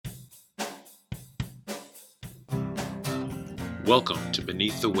Welcome to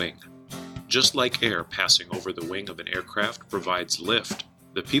Beneath the Wing. Just like air passing over the wing of an aircraft provides lift,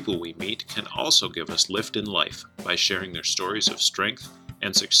 the people we meet can also give us lift in life by sharing their stories of strength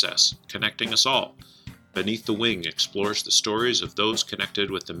and success, connecting us all. Beneath the Wing explores the stories of those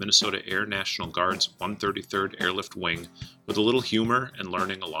connected with the Minnesota Air National Guard's 133rd Airlift Wing with a little humor and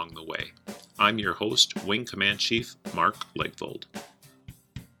learning along the way. I'm your host, Wing Command Chief Mark Legvold.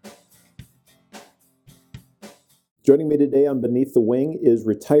 Joining me today on Beneath the Wing is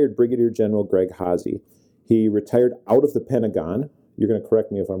retired Brigadier General Greg Haase. He retired out of the Pentagon. You're going to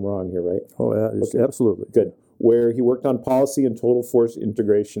correct me if I'm wrong here, right? Oh, yeah, okay. Absolutely. Good. Where he worked on policy and total force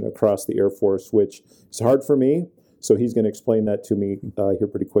integration across the Air Force, which is hard for me. So he's going to explain that to me here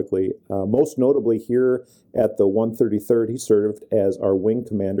pretty quickly. Most notably here at the 133rd, he served as our wing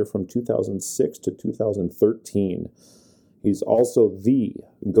commander from 2006 to 2013. He's also the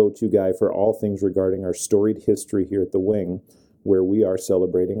go-to guy for all things regarding our storied history here at the Wing, where we are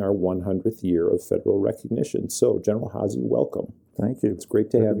celebrating our 100th year of federal recognition. So, General Haase, welcome. Thank you. It's great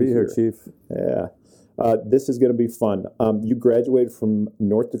to have you here, Chief. Yeah. This is going to be fun. You graduated from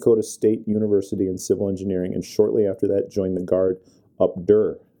North Dakota State University in civil engineering, and shortly after that joined the Guard up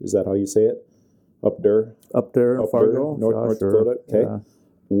der. Is that how you say it? Up der? Up there in Fargo? North Dakota? Okay. Yeah.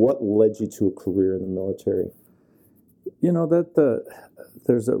 What led you to a career in the military? You know, that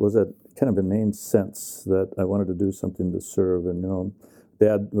was a kind of innate sense that I wanted to do something to serve. And, you know,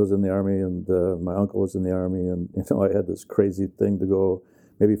 Dad was in the Army and my uncle was in the Army. And, you know, I had this crazy thing to go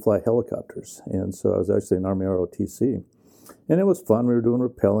maybe fly helicopters. And so I was actually in Army ROTC. And it was fun. We were doing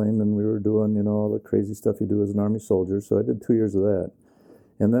rappelling and we were doing, you know, all the crazy stuff you do as an Army soldier. So I did 2 years of that.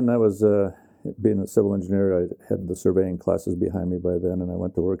 And then I was, being a civil engineer, I had the surveying classes behind me by then. And I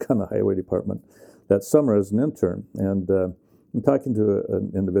went to work on the highway department that summer as an intern. And I'm talking to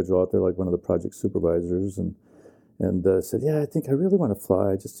an individual out there, like one of the project supervisors, and said, yeah, I think I really want to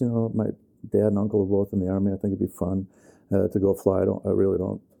fly. Just, you know, my dad and uncle were both in the Army. I think it'd be fun to go fly. I really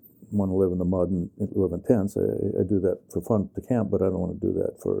don't want to live in the mud and live in tents. I do that for fun to camp, but I don't want to do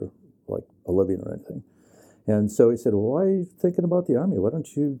that for like a living or anything. And so he said, well, why are you thinking about the Army? Why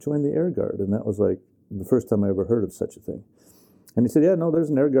don't you join the Air Guard? And that was like the first time I ever heard of such a thing. And he said, yeah, no, there's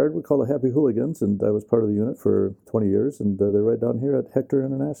an Air Guard. We call it Happy Hooligans. And I was part of the unit for 20 years. And they're right down here at Hector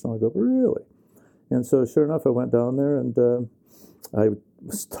International. I go, really? And so sure enough, I went down there and I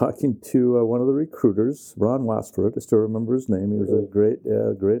was talking to one of the recruiters, Ron Wasford. I still remember his name. He was a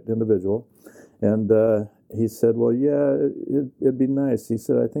great individual. And he said, well, yeah, it'd be nice. He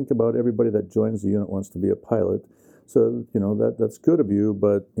said, I think about everybody that joins the unit wants to be a pilot. So, you know, that's good of you,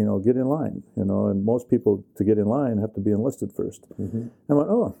 but, you know, get in line, you know, and most people to get in line have to be enlisted first. Mm-hmm. I went,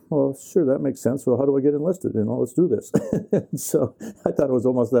 oh, well, sure, that makes sense. Well, how do I get enlisted? You know, let's do this. So I thought it was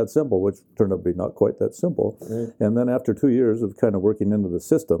almost that simple, which turned out to be not quite that simple. Right. And then after 2 years of kind of working into the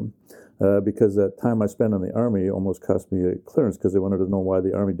system, because that time I spent in the Army almost cost me a clearance because they wanted to know why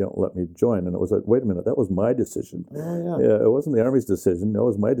the Army didn't let me join. And it was like, wait a minute, that was my decision. Oh, yeah. It wasn't the Army's decision. It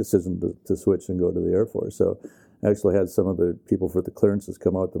was my decision to switch and go to the Air Force. So I actually had some of the people for the clearances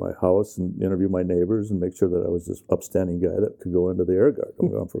come out to my house and interview my neighbors and make sure that I was this upstanding guy that could go into the Air Guard.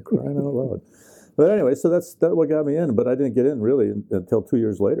 I'm going for crying out loud. But anyway, so that's what got me in. But I didn't get in really until 2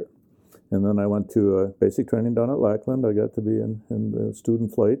 years later. And then I went to basic training down at Lackland. I got to be in the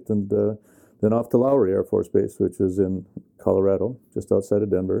student flight and then off to Lowry Air Force Base, which was in Colorado, just outside of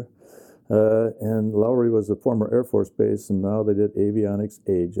Denver. And Lowry was a former Air Force base, and now they did avionics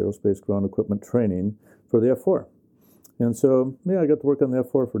age, aerospace ground equipment training for the F-4. And so, yeah, I got to work on the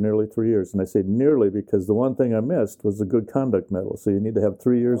F-4 for nearly 3 years. And I say nearly because the one thing I missed was the Good Conduct Medal. So you need to have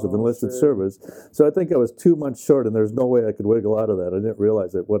 3 years of enlisted service. So I think I was 2 months short, and there's no way I could wiggle out of that. I didn't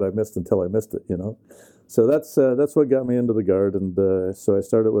realize what I missed until I missed it, you know. So that's what got me into the Guard. And so I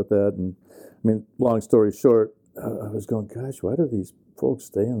started with that. And, I mean, long story short, I was going, gosh, why do these folks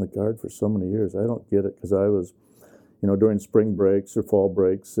stay in the Guard for so many years? I don't get it, because I was, you know, during spring breaks or fall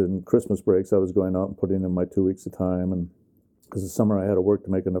breaks and Christmas breaks, I was going out and putting in my 2 weeks of time. And because the summer I had to work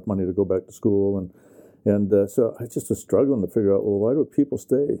to make enough money to go back to school. And so I just was struggling to figure out, well, why do people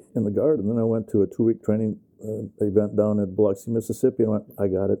stay in the Guard? And then I went to a 2-week training event down at Biloxi, Mississippi, and I went, I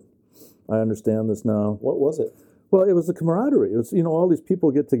got it. I understand this now. What was it? Well, it was the camaraderie. It was, you know, all these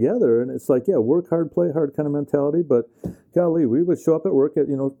people get together, and it's like, yeah, work hard, play hard kind of mentality. But golly, we would show up at work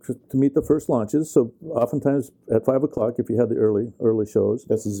to meet the first launches. So oftentimes at 5 o'clock, if you had the early shows.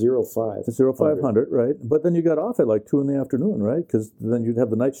 That's 05. It's 0500, right? But then you got off at like 2 in the afternoon, right? Because then you'd have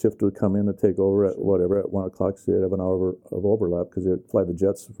the night shift would come in and take over at whatever at 1 o'clock. So you'd have an hour of overlap because you'd fly the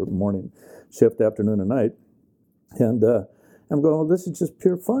jets for morning shift, afternoon, and night. And I'm going, well, this is just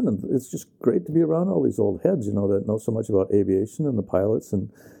pure fun, and it's just great to be around all these old heads, that know so much about aviation and the pilots,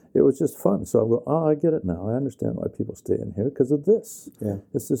 and it was just fun. So I'm going, oh, I get it now. I understand why people stay in here because of this. Yeah.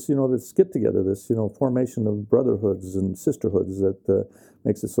 It's this, this get together, this, formation of brotherhoods and sisterhoods that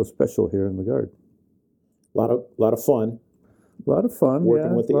makes it so special here in the Guard. A lot of fun. A lot of fun.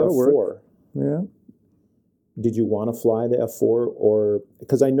 Working with the F4. Yeah. Did you want to fly the F4, or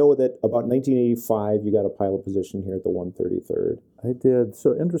because I know that about 1985 you got a pilot position here at the 133rd? I did.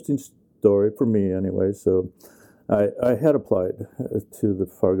 So interesting story for me anyway. So I had applied to the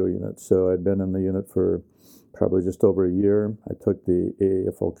Fargo unit. So I'd been in the unit for probably just over a year. I took the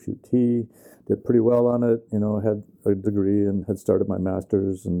AAFLQT, did pretty well on it, had a degree and had started my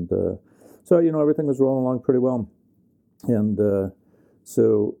master's. And so, everything was rolling along pretty well. And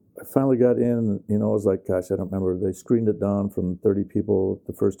so I finally got in, I was like, gosh, I don't remember. They screened it down from 30 people,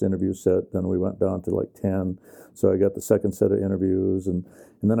 the first interview set. Then we went down to like 10. So I got the second set of interviews. And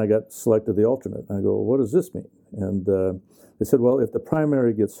then I got selected the alternate. And I go, well, what does this mean? And they said, well, if the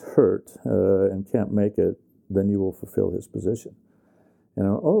primary gets hurt and can't make it, then you will fulfill his position. And I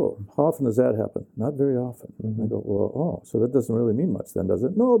go, oh, how often does that happen? Not very often. Mm-hmm. I go, well, so that doesn't really mean much then, does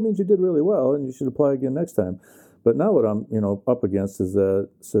it? No, it means you did really well and you should apply again next time. But now what I'm, up against is that,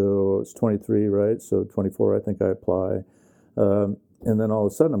 so it's 23, right? So 24, I think I apply. And then all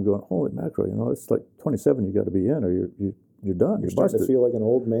of a sudden I'm going, holy mackerel, it's like 27 you got to be in or you're done. You're starting to feel like an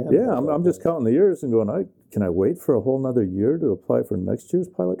old man. Yeah, I'm just counting the years and going, can I wait for a whole nother year to apply for next year's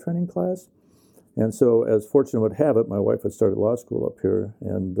pilot training class? And so as fortune would have it, my wife had started law school up here.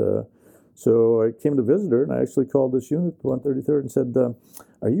 And so I came to visit her, and I actually called this unit, the 133rd, and said,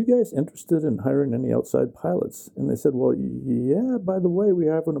 are you guys interested in hiring any outside pilots? And they said, well, yeah, by the way, we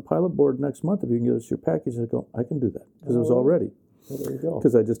have on a pilot board next month. If you can get us your package. I go, I can do that, because it was all ready. Well, there you go.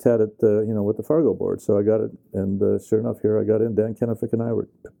 Because I just had it, with the Fargo board. So I got it, and sure enough, here I got in. Dan Kennefick and I were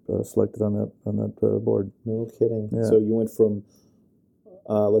selected on that board. No kidding. Yeah. So you went from,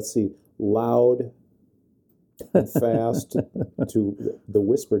 loud and fast to the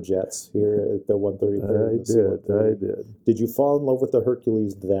whisper jets here at the 133rd. I did. Did you fall in love with the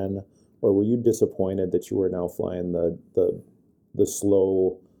Hercules then, or were you disappointed that you were now flying the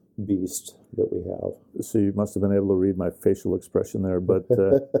slow beast that we have? So you must have been able to read my facial expression there, but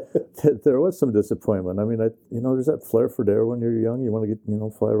there was some disappointment. I mean, there's that flair for dare when you're young. You want to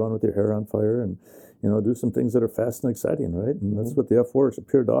get, fly around with your hair on fire and, do some things that are fast and exciting, right? And that's what the F4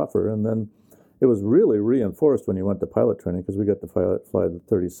 appeared to offer. And then it was really reinforced when you went to pilot training, because we got to fly the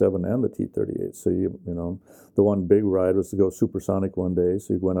 37 and the T-38. So, the one big ride was to go supersonic one day.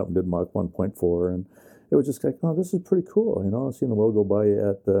 So you went up and did Mach 1.4. And it was just like, oh, this is pretty cool. Seeing the world go by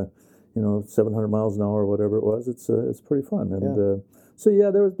at, 700 miles an hour or whatever it was. It's pretty fun. And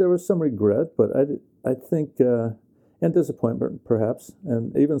there was some regret, but I think, and disappointment perhaps,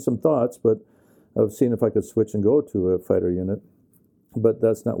 and even some thoughts, but of seeing if I could switch and go to a fighter unit. But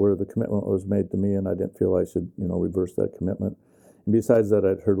that's not where the commitment was made to me, and I didn't feel I should, reverse that commitment. And besides that,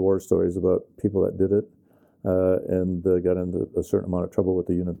 I'd heard war stories about people that did it and got into a certain amount of trouble with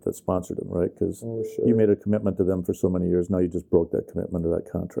the unit that sponsored them, right? Because you made a commitment to them for so many years, now you just broke that commitment or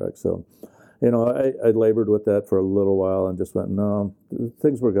that contract. So, I labored with that for a little while and just went, no,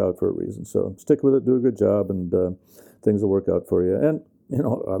 things work out for a reason. So stick with it, do a good job, and things will work out for you. And,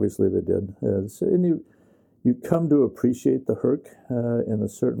 obviously they did. And you come to appreciate the Herc in a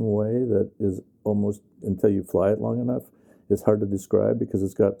certain way that is almost, until you fly it long enough, is hard to describe, because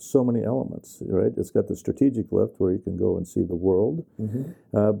it's got so many elements, right? It's got the strategic lift where you can go and see the world,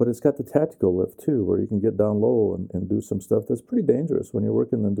 but it's got the tactical lift too, where you can get down low and do some stuff that's pretty dangerous when you're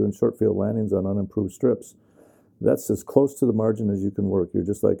working and doing short field landings on unimproved strips. That's as close to the margin as you can work. You're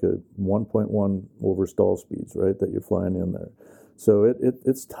just like a 1.1 over stall speeds, right, that you're flying in there. So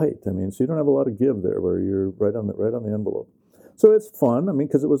it's tight. So you don't have a lot of give there, where you're right on the envelope. So it's fun.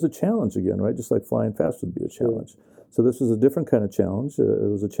 Because it was a challenge again, right? Just like flying fast would be a challenge. So this was a different kind of challenge. It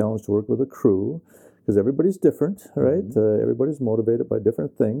was a challenge to work with a crew, because everybody's different, right? Everybody's motivated by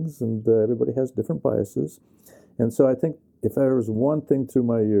different things, and everybody has different biases. And so I think if there was one thing through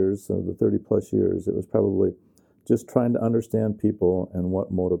my years, the 30 plus years, it was probably just trying to understand people and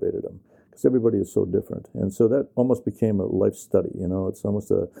what motivated them. Because everybody is so different. And so that almost became a life study, It's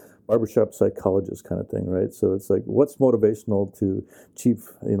almost a barbershop psychologist kind of thing, right? So it's like, what's motivational to Chief,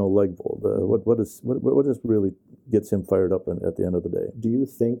 Legvold? What just really gets him fired up at the end of the day? Do you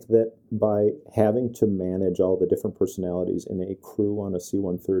think that by having to manage all the different personalities in a crew on a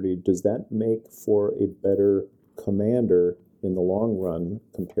C-130, does that make for a better commander in the long run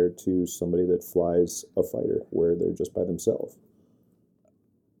compared to somebody that flies a fighter where they're just by themselves?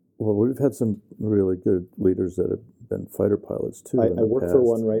 Well, we've had some really good leaders that have been fighter pilots too. I work for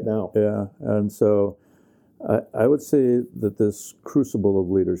one right now. Yeah, and so I would say that this crucible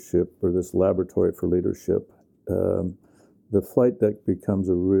of leadership, or this laboratory for leadership, the flight deck becomes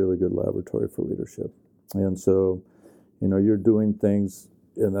a really good laboratory for leadership. And so, you're doing things,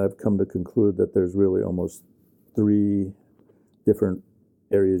 and I've come to conclude that there's really almost 3 different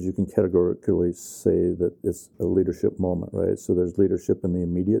areas you can categorically say that it's a leadership moment, right? So there's leadership in the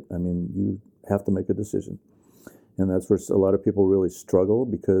immediate. I mean, you have to make a decision. And that's where a lot of people really struggle,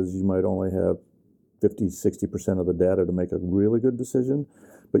 because you might only have 50, 60% of the data to make a really good decision,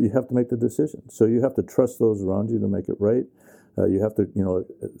 but you have to make the decision. So you have to trust those around you to make it right. You have to,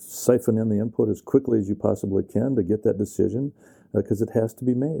 siphon in the input as quickly as you possibly can to get that decision, because it has to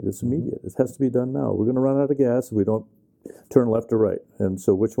be made. It's immediate. It has to be done now. We're going to run out of gas if we don't turn left or right. And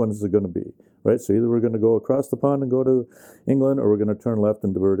so which one is it going to be, right? So either we're going to go across the pond and go to England, or we're going to turn left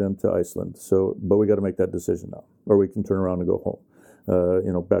and divert into Iceland. So, but we got to make that decision now, or we can turn around and go home,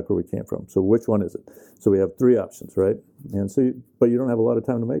 back where we came from. So which one is it? So we have 3 options, right? And so, but you don't have a lot of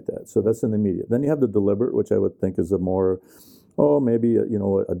time to make that. So that's in the immediate. Then you have the deliberate, which I would think is a more, maybe,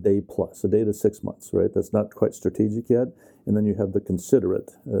 a day plus, a day to 6 months, right? That's not quite strategic yet. And then you have the considerate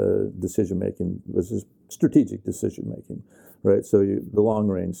decision-making, which is strategic decision-making, right? So the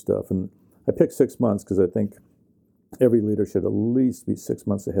long-range stuff. And I picked 6 months because I think every leader should at least be 6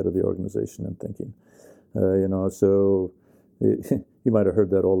 months ahead of the organization in thinking. So you might have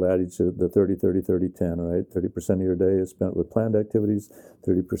heard that old adage, the 30-30-30-10, right? 30% of your day is spent with planned activities,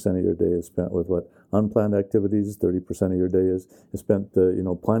 30% of your day is spent with unplanned activities, 30% of your day is spent,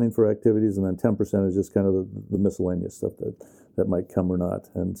 planning for activities, and then 10% is just kind of the miscellaneous stuff that might come or not.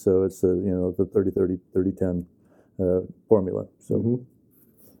 And so it's, the 30-30-30-10 formula. So. Mm-hmm.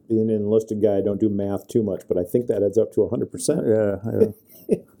 Being an enlisted guy, I don't do math too much, but I think that adds up to 100%. Yeah.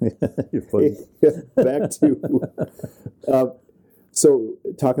 You're funny. Back to, so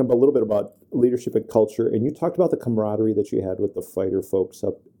talking a little bit about leadership and culture, and you talked about the camaraderie that you had with the fighter folks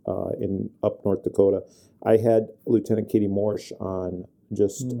up North Dakota. I had Lieutenant Katie Morsch on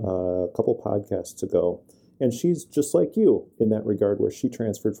just a couple podcasts ago, and she's just like you in that regard, where she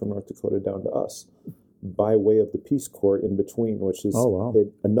transferred from North Dakota down to us by way of the Peace Corps in between, which is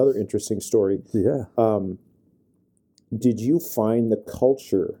another interesting story. Yeah. Did you find the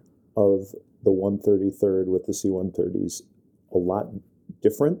culture of the 133rd with the C-130s a lot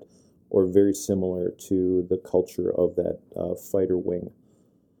different or very similar to the culture of that fighter wing?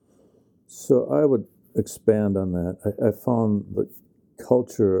 So I would expand on that. I found the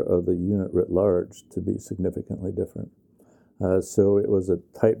culture of the unit writ large to be significantly different. So it was a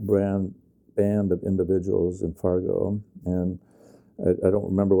tight band of individuals in Fargo, and I don't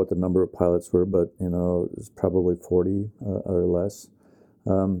remember what the number of pilots were, but it was probably 40 or less.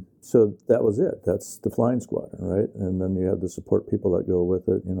 So that was it. That's the flying squadron, right? And then you have the support people that go with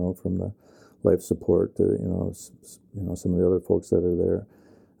it, from the life support to some of the other folks that are there.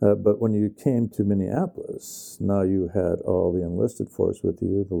 But when you came to Minneapolis, now you had all the enlisted force with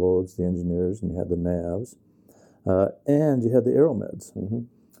you, the loads, the engineers, and you had the NAVs, and you had the aeromeds. Mm-hmm.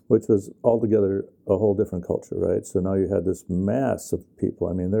 Which was altogether a whole different culture, right? So now you had this mass of people.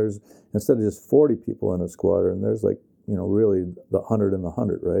 I mean, there's, instead of just 40 people in a squadron, there's really the 100 and the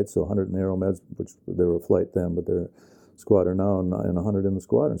 100, right? So 100 in the aeromeds, which they were a flight then, but they're squadron now, and 100 in the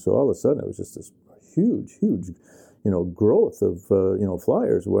squadron. So all of a sudden, it was just this huge, growth of,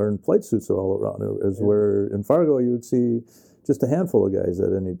 flyers wearing flight suits all around. Where in Fargo, you would see just a handful of guys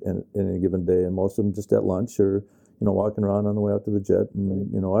at any given day, and most of them just at lunch or walking around on the way out to the jet.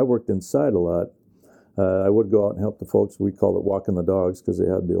 And, I worked inside a lot. I would go out and help the folks. We called it walking the dogs because they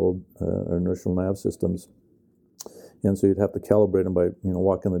had the old inertial nav systems. And so you'd have to calibrate them by,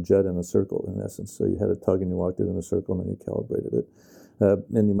 walking the jet in a circle, in essence. So you had a tug and you walked it in a circle and then you calibrated it.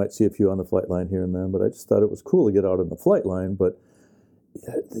 And you might see a few on the flight line here and then, but I just thought it was cool to get out on the flight line, but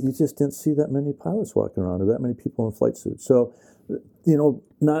you just didn't see that many pilots walking around or that many people in flight suits. So,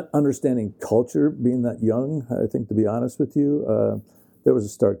 not understanding culture, being that young, I think, to be honest with you, there was a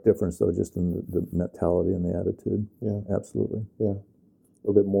stark difference, though, just in the mentality and the attitude. Yeah. Absolutely. Yeah. A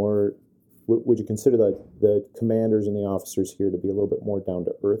little bit more. Would you consider that the commanders and the officers here to be a little bit more down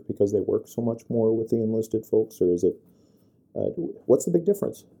to earth because they work so much more with the enlisted folks, or is it, what's the big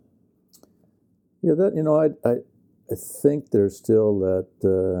difference? Yeah, I think there's still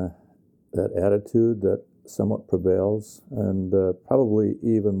that attitude that somewhat prevails, and probably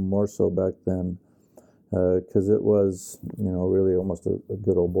even more so back then, because it was, really almost a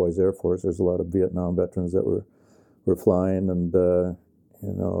good old boys Air Force. There's a lot of Vietnam veterans that were flying, and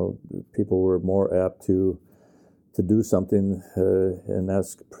people were more apt to to do something and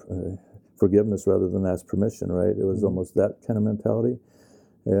ask forgiveness rather than ask permission, right? It was almost that kind of mentality.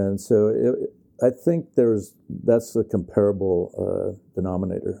 And so I think that's a comparable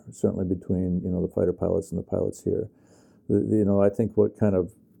denominator, certainly between, the fighter pilots and the pilots here. I think what kind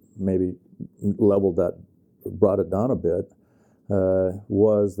of maybe brought it down a bit,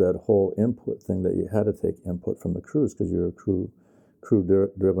 was that whole input thing, that you had to take input from the crews because you're a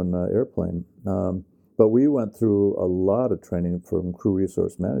crew-driven airplane. But we went through a lot of training from crew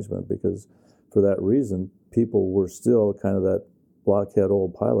resource management because for that reason, people were still kind of that blockhead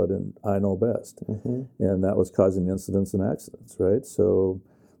old pilot and I know best. And that was causing incidents and accidents, right? So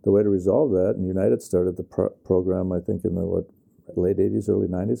the way to resolve that, and United started the program, I think, in the late 80s, early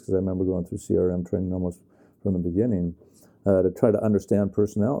 90s, because I remember going through CRM training almost from the beginning, to try to understand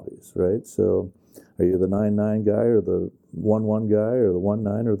personalities, right? So are you the 9-9 guy or the 1-1 guy or the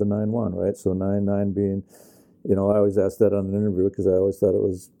 1-9 or the 9-1, right? So 9-9 being, I always asked that on an interview because I always thought it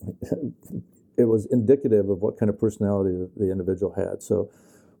was it was indicative of what kind of personality the individual had. So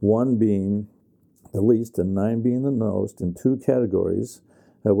 1 being the least and 9 being the most in 2 categories.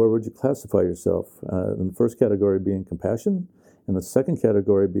 Where would you classify yourself? In the first category being compassion, and the second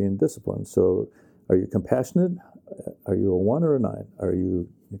category being discipline. So are you compassionate? Are you a 1 or a 9?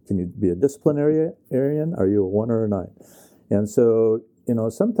 Can you be a disciplinarian? Are you a 1 or a 9? And so,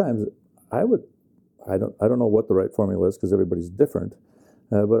 sometimes I don't know what the right formula is because everybody's different.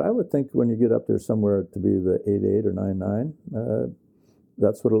 But I would think when you get up there somewhere to be the 8-8 or 9-9,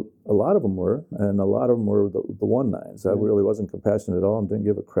 that's what a lot of them were, and a lot of them were the 1-9s. I really wasn't compassionate at all and didn't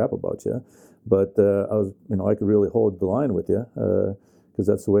give a crap about you, but I was, I could really hold the line with you because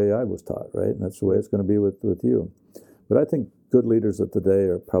that's the way I was taught, right? And that's the way it's going to be with you. But I think good leaders of today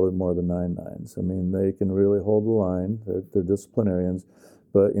are probably more the 9-9s. I mean, they can really hold the line. They're disciplinarians,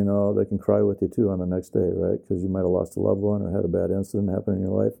 but they can cry with you too on the next day, right? Because you might have lost a loved one or had a bad incident happen in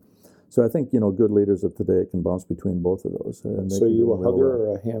your life. So I think, good leaders of today can bounce between both of those. And so you a hugger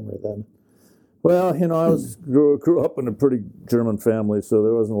or a hammer then? Well, I grew up in a pretty German family, so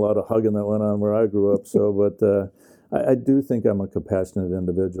there wasn't a lot of hugging that went on where I grew up. So, but I do think I'm a compassionate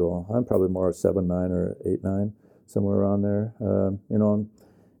individual. I'm probably more a 7-9 or 8-9, somewhere around there.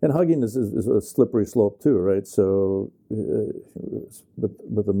 And hugging is a slippery slope too, right? So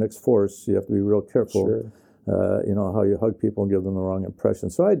with a mixed force, you have to be real careful. Sure. How you hug people and give them the wrong impression.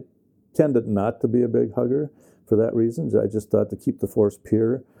 So I tended not to be a big hugger for that reason. I just thought to keep the force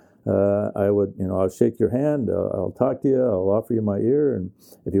pure. I'll shake your hand, I'll talk to you, I'll offer you my ear, and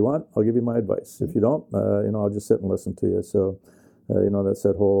if you want, I'll give you my advice. If you don't, I'll just sit and listen to you. So, that's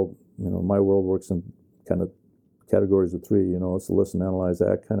that whole, my world works in kind of categories of 3, it's the listen, analyze,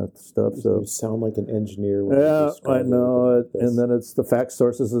 act kind of stuff. So you sound like an engineer. Yeah, I know. And then it's the facts,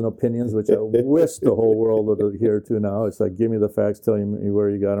 sources, and opinions, which I wish the whole world would adhere to now. It's like, give me the facts, tell me where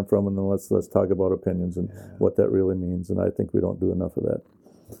you got them from, and then let's talk about opinions and what that really means. And I think we don't do enough of that.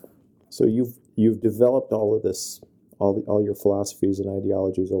 So you've developed all of this, all your philosophies and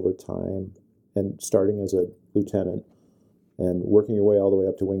ideologies over time, and starting as a lieutenant and working your way all the way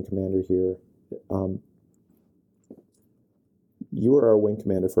up to wing commander here. You were our wing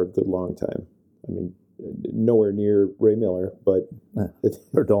commander for a good long time. I mean, nowhere near Ray Miller, but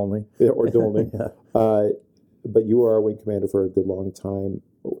or Dolney. Or Dolney. Yeah. But you were our wing commander for a good long time.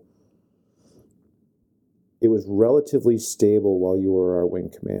 It was relatively stable while you were our wing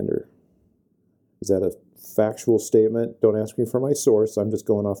commander. Is that a factual statement? Don't ask me for my source. I'm just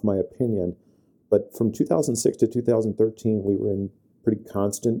going off my opinion. But from 2006 to 2013, we were in pretty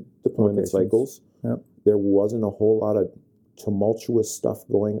constant deployment cycles. Yep. There wasn't a whole lot of tumultuous stuff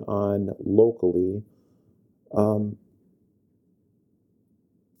going on locally. What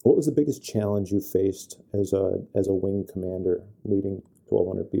was the biggest challenge you faced as a wing commander leading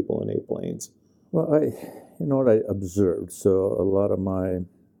 1,200 people in 8 planes? Well, what I observed. So a lot of my,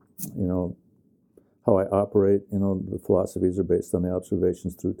 how I operate, the philosophies are based on the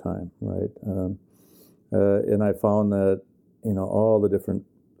observations through time, right? And I found that, all the different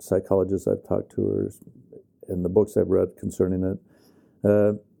psychologists I've talked to or in the books I've read concerning it,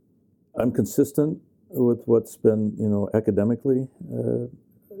 I'm consistent with what's been, academically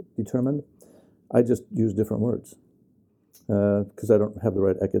determined. I just use different words because I don't have the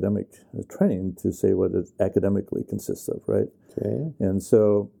right academic training to say what it academically consists of, right? Okay. And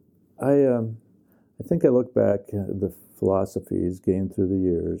so I think I look back at the philosophies gained through the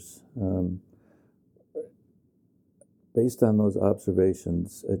years. Based on those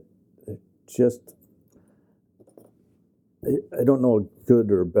observations, I don't know a good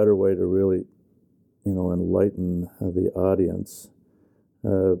or a better way to really, enlighten the audience.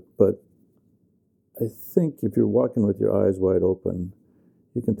 But I think if you're walking with your eyes wide open,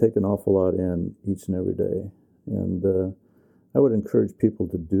 you can take an awful lot in each and every day. And I would encourage people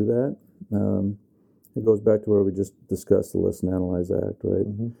to do that. It goes back to where we just discussed the Listen, Analyze, Act, right?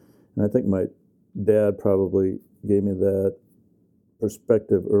 Mm-hmm. And I think my dad probably gave me that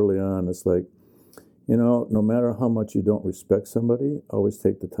perspective early on. It's like, no matter how much you don't respect somebody, always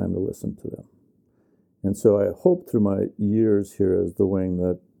take the time to listen to them. And so I hope through my years here as the wing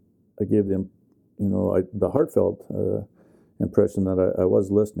that I gave them, the heartfelt impression that I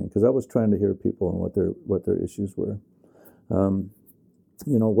was listening, because I was trying to hear people and what their issues were.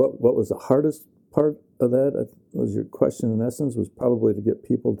 What was the hardest part of that was your question in essence was probably to get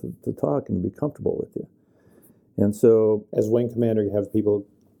people to talk and to be comfortable with you. And so as wing commander, you have people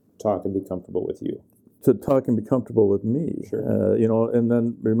talk and be comfortable with you. To talk and be comfortable with me. Sure. And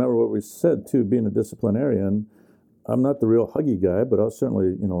then remember what we said too, being a disciplinarian, I'm not the real huggy guy, but I'll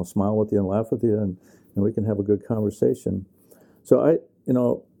certainly, smile with you and laugh with you and we can have a good conversation. So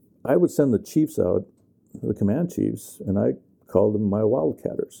I would send the chiefs out, the command chiefs, and I called them my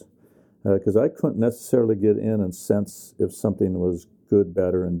wildcatters because I couldn't necessarily get in and sense if something was good,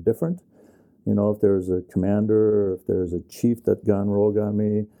 bad, or indifferent. If there's a commander or if there's a chief that gone rogue on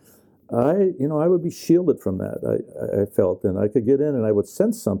me, I would be shielded from that. I felt, and I could get in and I would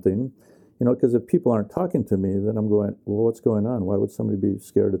sense something, because if people aren't talking to me, then I'm going, well, what's going on? Why would somebody be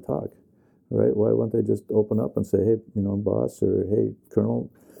scared to talk? Right? Why wouldn't they just open up and say, hey, boss, or hey, colonel,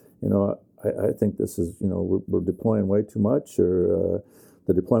 I think this is, we're deploying way too much, or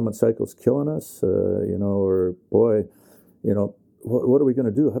the deployment cycle's killing us, or boy, what are we going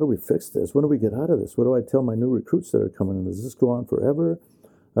to do? How do we fix this? When do we get out of this? What do I tell my new recruits that are coming in? Does this go on forever?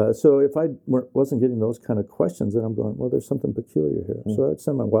 So if I wasn't getting those kind of questions, then I'm going, well, there's something peculiar here. Mm. So I'd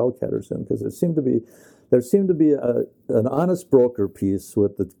send my wildcatters in because there seemed to be an honest broker piece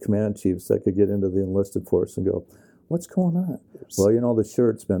with the command chiefs that could get into the enlisted force and go, what's going on? Well, the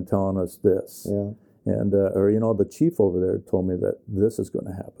shirt's been telling us this. Yeah. And, or, the chief over there told me that this is going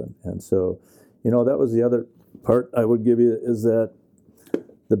to happen. And so, that was the other part I would give you is that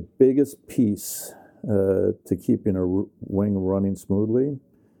the biggest piece to keeping a wing running smoothly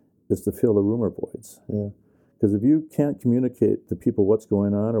is to fill the rumor voids. Yeah. Because if you can't communicate to people what's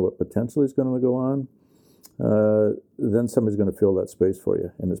going on or what potentially is going to go on, then somebody's going to fill that space for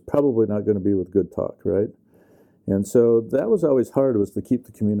you. And it's probably not going to be with good talk, right? And so that was always hard, was to keep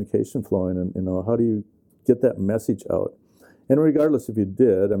the communication flowing. And, how do you get that message out? And regardless if you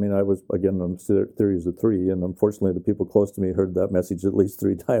did, I was, again, on theories of three, and unfortunately the people close to me heard that message at least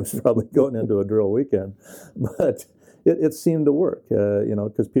 3 times, probably going into a drill weekend. But it seemed to work,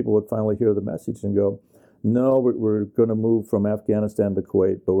 because people would finally hear the message and go, no, we're going to move from Afghanistan to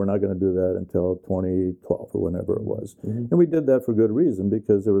Kuwait, but we're not going to do that until 2012 or whenever it was. Mm-hmm. And we did that for good reason,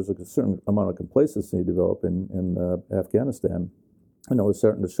 because there was a certain amount of complacency developed in Afghanistan. And it was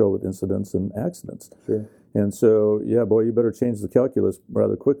starting to show with incidents and accidents. Sure. And so, yeah, boy, you better change the calculus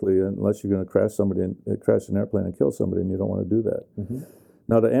rather quickly, unless you're going to crash an airplane and kill somebody, and you don't want to do that. Mm-hmm.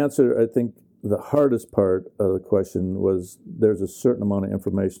 Now, to answer, I think the hardest part of the question was there's a certain amount of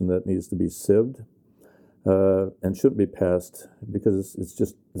information that needs to be sieved and shouldn't be passed, because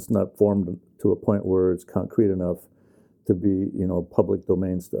it's not formed to a point where it's concrete enough to be, public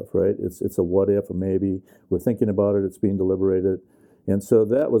domain stuff, right? It's a what if, a maybe. We're thinking about it. It's being deliberated. And so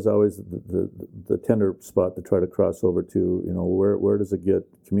that was always the tender spot to try to cross over to, where does it get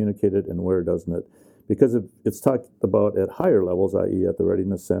communicated and where doesn't it? Because if it's talked about at higher levels, i.e. at the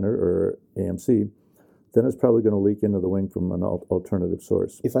Readiness Center or AMC, then it's probably going to leak into the wing from an alternative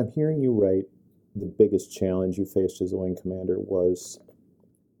source. If I'm hearing you right, the biggest challenge you faced as a wing commander was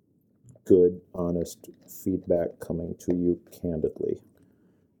good, honest feedback coming to you candidly.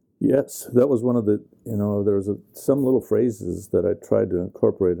 Yes, that was one of the, there was some little phrases that I tried to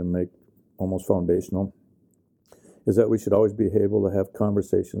incorporate and make almost foundational, is that we should always be able to have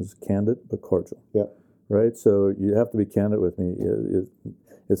conversations candid but cordial. Yeah. Right? So you have to be candid with me.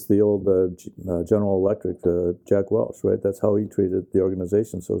 It's the old General Electric, Jack Welch, right? That's how he treated the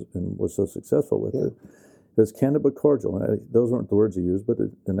organization and was so successful with it. It's candid but cordial. And those weren't the words he used, but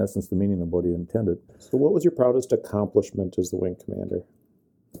in essence, the meaning of what he intended. So what was your proudest accomplishment as the wing commander?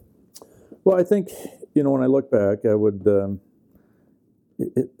 Well, I think, when I look back, I would,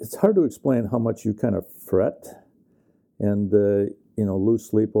 it's hard to explain how much you kind of fret and, lose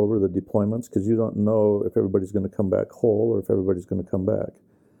sleep over the deployments, because you don't know if everybody's going to come back whole or if everybody's going to come back.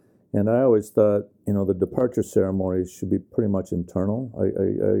 And I always thought, the departure ceremonies should be pretty much internal.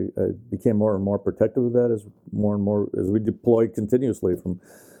 I became more and more protective of that as we deployed continuously from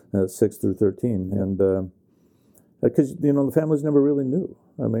 6 through 13. And because the families never really knew.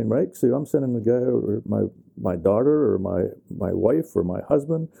 I mean, right? So I'm sending the guy, or my daughter, or my wife, or my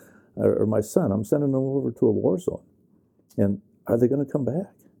husband, or my son. I'm sending them over to a war zone, and are they going to come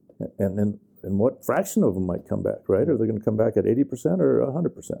back? And what fraction of them might come back? Right? Are they going to come back at 80% or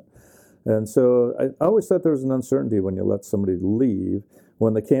 100%? And so I always thought there was an uncertainty when you let somebody leave.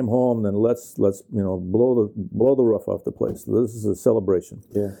 When they came home, then let's blow the roof off the place. This is a celebration,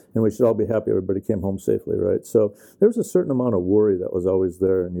 and we should all be happy everybody came home safely, right? So there was a certain amount of worry that was always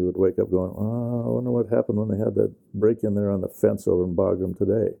there, and you would wake up going, "Oh, I wonder what happened when they had that break in there on the fence over in Bagram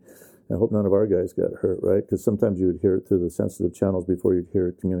today." I hope none of our guys got hurt, right? Because sometimes you would hear it through the sensitive channels before you'd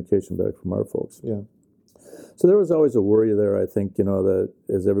hear communication back from our folks. Yeah. So there was always a worry there. I think that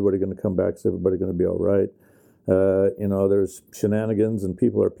is everybody going to come back? Is everybody going to be all right? There's shenanigans, and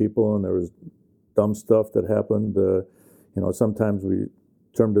people are people, and there was dumb stuff that happened. Sometimes we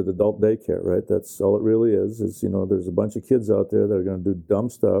termed it adult daycare, right? That's all it really is there's a bunch of kids out there that are going to do dumb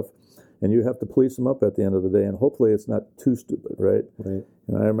stuff, and you have to police them up at the end of the day, and hopefully it's not too stupid, right? Right.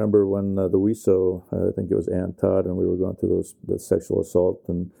 And I remember when the WISO, I think it was Ann Todd, and we were going through the sexual assault,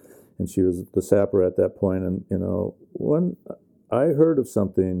 and she was the sapper at that point, and when I heard of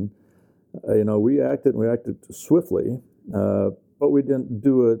something, we acted swiftly, but we didn't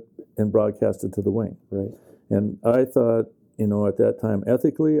do it and broadcast it to the wing. Right. And I thought, at that time,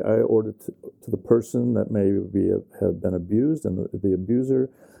 ethically, I ordered to the person that may have been abused and the abuser,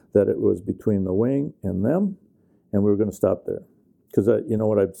 that it was between the wing and them, and we were going to stop there. Because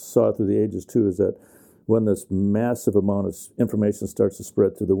what I saw through the ages too is that when this massive amount of information starts to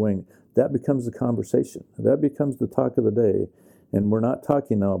spread through the wing, that becomes the conversation. That becomes the talk of the day. And we're not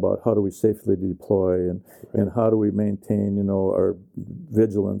talking now about how do we safely deploy and how do we maintain, our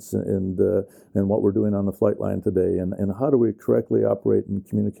vigilance and what we're doing on the flight line today, and how do we correctly operate in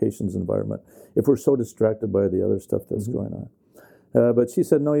communications environment if we're so distracted by the other stuff that's going on. But she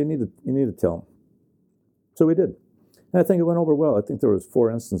said, no, you need to tell them. So we did. And I think it went over well. I think there was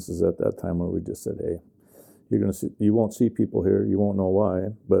 4 instances at that time where we just said, hey, you won't see people here. You won't know why,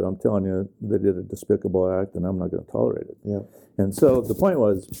 but I'm telling you, they did a despicable act, and I'm not going to tolerate it. Yeah. And so the point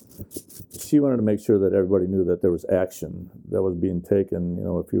was, she wanted to make sure that everybody knew that there was action that was being taken.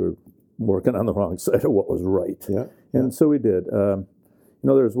 If you were working on the wrong side of what was right. Yeah. And so we did.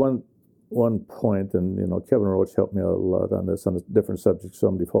 There's one point, and Kevin Roach helped me out a lot on this on a different subject. So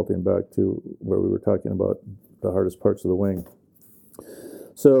I'm defaulting back to where we were talking about the hardest parts of the wing.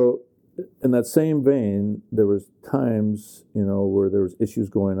 So, in that same vein, there was times, where there was issues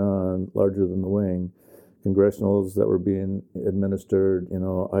going on larger than the wing, congressionals that were being administered,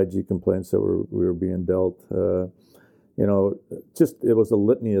 IG complaints that we were being dealt, it was a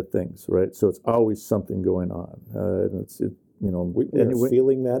litany of things, right? So it's always something going on. We're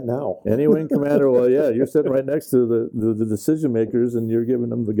feeling that now. Any wing commander, well, yeah, you're sitting right next to the decision makers, and you're giving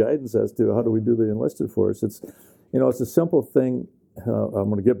them the guidance as to how do we do the enlisted force. It's a simple thing. I'm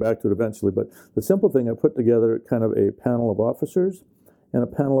going to get back to it eventually, but the simple thing, I put together kind of a panel of officers and a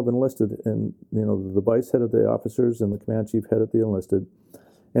panel of enlisted, and the vice headed the officers and the command chief headed the enlisted,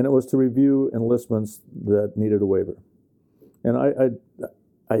 and it was to review enlistments that needed a waiver. And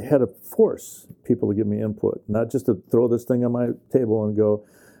I had to force people to give me input, not just to throw this thing on my table and go,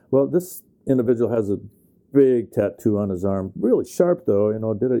 well, this individual has a big tattoo on his arm, really sharp though,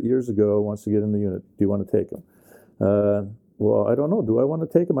 did it years ago, wants to get in the unit. Do you want to take him? Well, I don't know. Do I want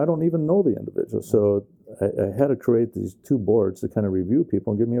to take them? I don't even know the individual. So I had to create these 2 boards to kind of review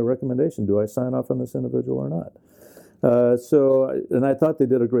people and give me a recommendation. Do I sign off on this individual or not? And I thought they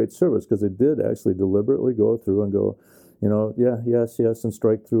did a great service, because they did actually deliberately go through and go, yes, and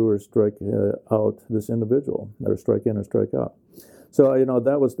strike through or strike out this individual, or strike in or strike out. So,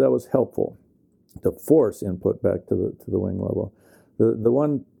 that was helpful to force input back to the wing level. The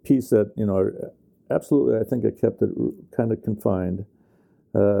one piece that, absolutely, I think I kept it kind of confined.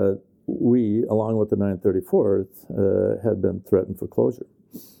 We, along with the 934th, had been threatened for closure.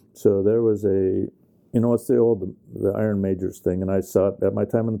 So there was it's the Iron Majors thing, and I saw it at my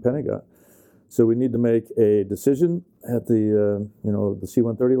time in the Pentagon. So we need to make a decision at the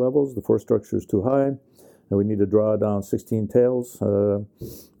C-130 levels. The force structure is too high, and we need to draw down 16 tails.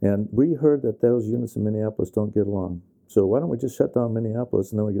 And we heard that those units in Minneapolis don't get along. So why don't we just shut down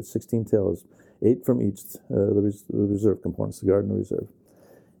Minneapolis, and then we get 16 tails, 8 from each, the reserve components, the Guard and the Reserve.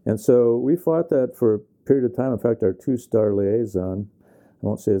 And so we fought that for a period of time. In fact, our 2-star liaison, I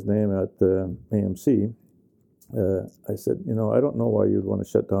won't say his name, at AMC, I said, I don't know why you'd want to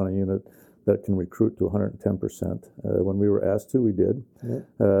shut down a unit that can recruit to 110%. When we were asked to, we did. Yeah.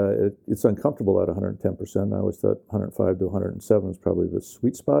 It's uncomfortable at 110%. I always thought 105 to 107 is probably the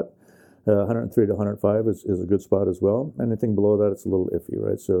sweet spot. 103 to 105 is a good spot as well. Anything below that, it's a little iffy,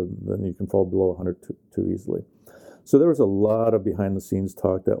 right? So then you can fall below 100 too easily. So there was a lot of behind-the-scenes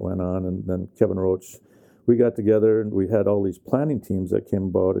talk that went on, and then Kevin Roach, we got together and we had all these planning teams that came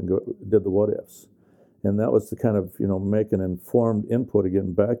about and did the what-ifs. And that was to kind of, make an informed input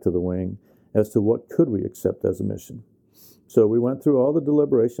again back to the wing as to what could we accept as a mission. So we went through all the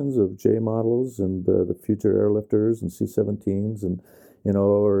deliberations of J models and the future airlifters and C-17s and,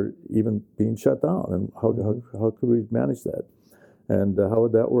 or even being shut down, and how could we manage that? And how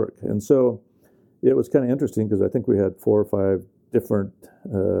would that work? And so it was kind of interesting because I think we had 4 or 5 different,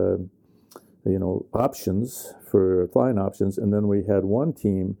 options for flying options. And then we had one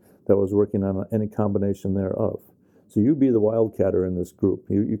team that was working on any combination thereof. So you be the wildcatter in this group.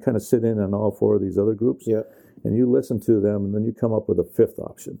 You kind of sit in on all 4 of these other groups, and you listen to them, and then you come up with a 5th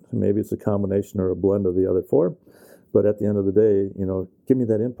option. Maybe it's a combination or a blend of the other 4. But at the end of the day, give me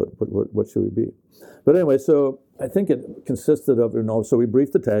that input. What should we be? But anyway, so I think it consisted of, so we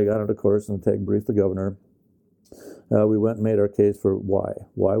briefed the TAG on it, of course, and the TAG briefed the governor. We went and made our case for why.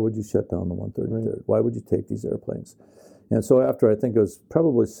 Why would you shut down the 133rd? Right. Why would you take these airplanes? And so after, I think it was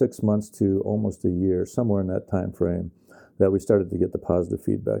probably 6 months to almost a year, somewhere in that time frame, that we started to get the positive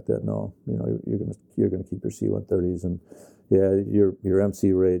feedback that no, you're gonna keep your C-130s, and your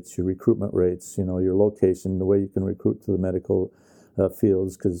MC rates, your recruitment rates, your location, the way you can recruit to the medical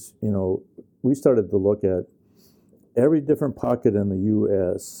fields, because we started to look at every different pocket in the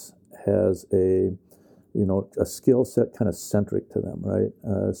U.S. has a skill set kind of centric to them, right?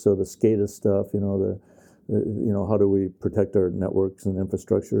 So the SCADA stuff, how do we protect our networks and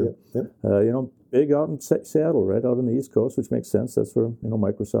infrastructure? Big out in Seattle, right, out on the East Coast, which makes sense. That's where,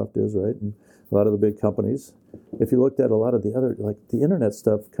 Microsoft is, right? And a lot of the big companies. If you looked at a lot of the other, like the internet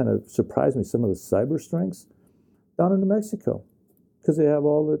stuff, kind of surprised me, some of the cyber strengths down in New Mexico, because they have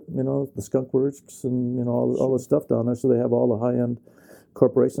all the, the skunk works and, all the stuff down there. So they have all the high-end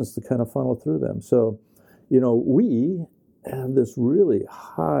corporations to kind of funnel through them. So, we have this really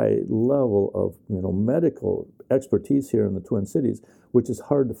high level of, medical expertise here in the Twin Cities, which is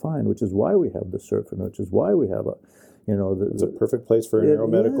hard to find, which is why we have the SURF, and which is why we have it's a perfect place for an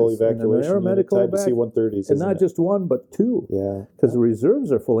aeromedical evacuation unit type C-130s. And not just one, but 2. Yeah. Because the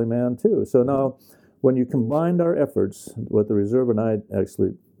reserves are fully manned too. So now, when you combined our efforts, what the reserve and I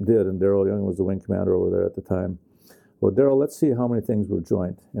actually did, and Daryl Young was the wing commander over there at the time. Well, Daryl, let's see how many things were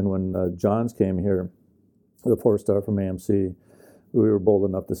joint. And when Johns came here, the 4-star from AMC, we were bold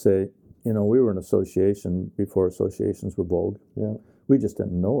enough to say, we were an association before associations were vogue. Yeah. We just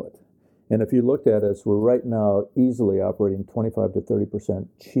didn't know it. And if you looked at us, we're right now easily operating 25 to 30%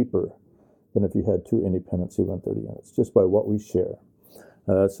 cheaper than if you had 2 independent C-130 units, just by what we share.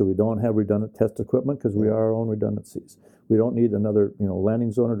 So we don't have redundant test equipment because we are our own redundancies. We don't need another,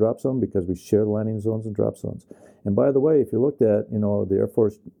 landing zone or drop zone because we share the landing zones and drop zones. And by the way, if you looked at, the Air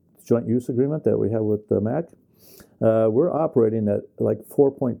Force Joint Use Agreement that we have with the MAC, we're operating at like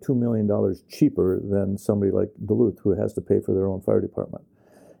 $4.2 million cheaper than somebody like Duluth, who has to pay for their own fire department.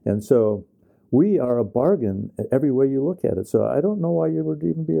 And so we are a bargain every way you look at it. So I don't know why you would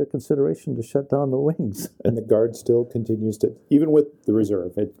even be a consideration to shut down the wings. And the Guard still continues to, even with the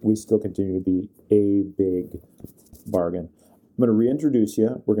reserve, we still continue to be a big bargain. I'm going to reintroduce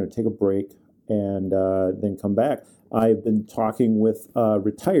you. We're going to take a break and then come back. I've been talking with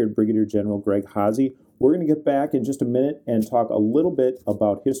retired Brigadier General Greg Haase. We're going to get back in just a minute and talk a little bit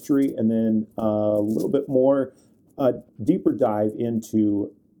about history, and then a little bit more deeper dive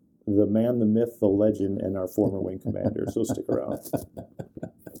into the man, the myth, the legend, and our former wing commander. So stick around.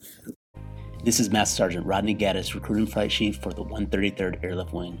 This is Master Sergeant Rodney Gaddis, Recruiting Flight Chief for the 133rd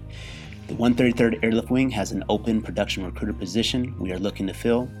Airlift Wing. The 133rd Airlift Wing has an open production recruiter position we are looking to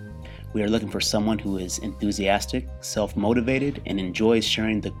fill. We are looking for someone who is enthusiastic, self-motivated, and enjoys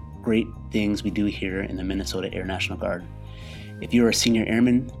sharing the great things we do here in the Minnesota Air National Guard. If you are a senior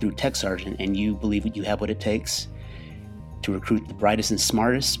airman through Tech Sergeant and you believe you have what it takes to recruit the brightest and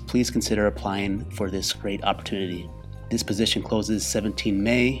smartest, please consider applying for this great opportunity. This position closes 17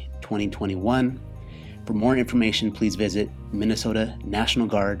 May 2021. For more information, please visit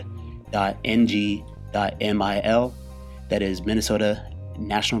minnesotaNationalGuard.ng.mil. That is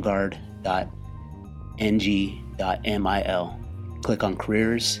minnesotaNationalGuard.ng.mil. Click on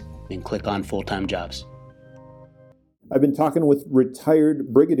careers, then click on full-time jobs. I've been talking with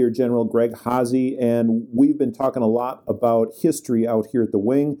retired Brigadier General Greg Haase, and we've been talking a lot about history out here at the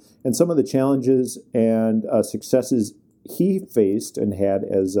wing and some of the challenges and successes he faced and had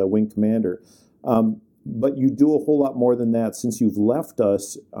as a wing commander. But you do a whole lot more than that. Since you've left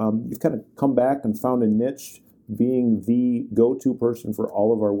us, you've kind of come back and found a niche being the go-to person for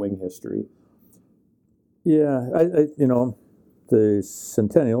all of our wing history. Yeah, the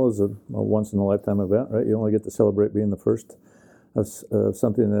centennial is a once-in-a-lifetime event, right? You only get to celebrate being the first of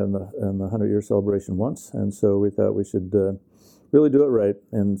something in the 100-year celebration once, and so we thought we should really do it right.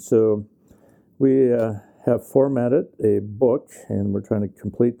 And so we have formatted a book, and we're trying to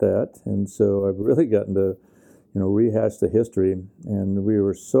complete that. And so I've really gotten to, rehash the history. And we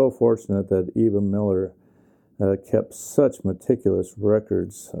were so fortunate that Eva Miller kept such meticulous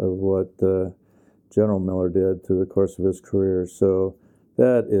records of what General Miller did through the course of his career. So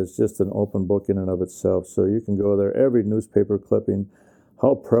that is just an open book in and of itself. So you can go there, every newspaper clipping,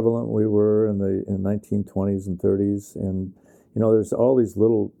 how prevalent we were in the 1920s and 30s. And, there's all these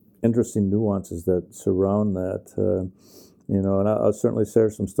little interesting nuances that surround that, and I'll certainly share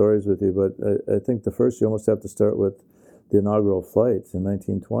some stories with you, but I think the first you almost have to start with the inaugural flight in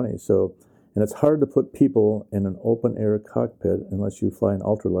 1920. So, and it's hard to put people in an open air cockpit unless you fly an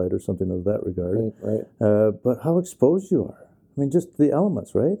ultralight or something of that regard. Right. But how exposed you are. I mean, just the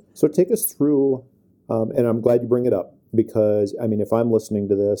elements, right? So take us through, and I'm glad you bring it up, because, if I'm listening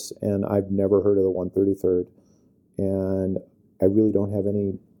to this and I've never heard of the 133rd, and I really don't have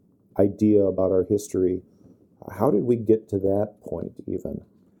any idea about our history, how did we get to that point even?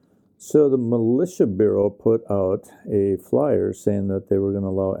 So the Militia Bureau put out a flyer saying that they were going to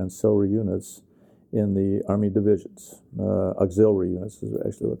allow ancillary units in the Army divisions. Auxiliary units is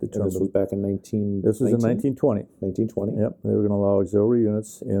actually what they termed them. This was back in 1920? This was in 1920. 1920? Yep, they were going to allow auxiliary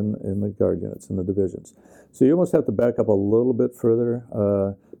units in the Guard units, in the divisions. So you almost have to back up a little bit further.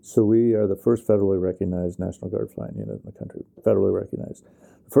 So we are the first federally recognized National Guard flying unit in the country, federally recognized.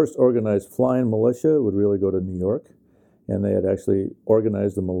 The first organized flying militia would really go to New York, and they had actually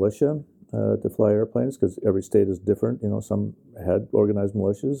organized a militia to fly airplanes, because every state is different. Some had organized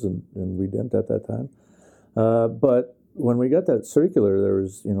militias, and we didn't at that time. But when we got that circular, there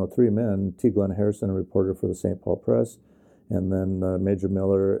was, three men, T. Glenn Harrison, a reporter for the St. Paul Press, and then Major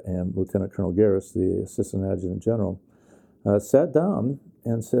Miller and Lieutenant Colonel Garris, the Assistant Adjutant General, sat down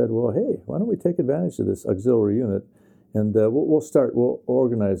and said, well, hey, why don't we take advantage of this auxiliary unit, and we'll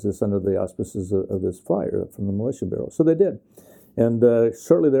organize this under the auspices of this flyer from the Militia Bureau. So they did. And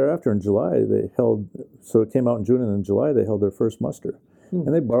shortly thereafter, in July, so it came out in June, and in July they held their first muster.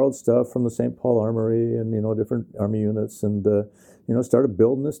 And they borrowed stuff from the St. Paul Armory and, different Army units, and, started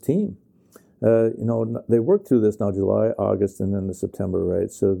building this team. They worked through this now July, August, and then the September,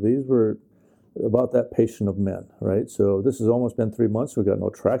 right? So these were about that patient of men, right? So this has almost been 3 months. We've got no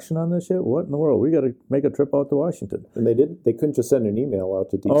traction on this yet. What in the world? We got to make a trip out to Washington. And they couldn't just send an email out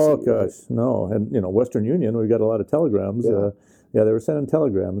to DC. Oh, gosh, no. And, Western Union, we got a lot of telegrams. Yeah, they were sending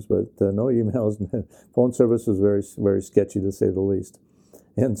telegrams, but no emails. Phone service was very, very sketchy, to say the least.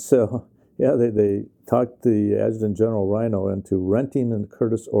 And so, they talked the Adjutant General Rhino into renting in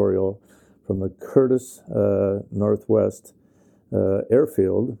Curtis Oriole from the Curtis Northwest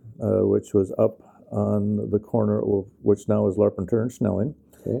airfield, which was up on the corner of which now is Larpenteur and Snelling.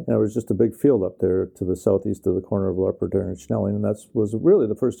 Okay. And there was just a big field up there to the southeast of the corner of Larpenteur and Snelling, and that was really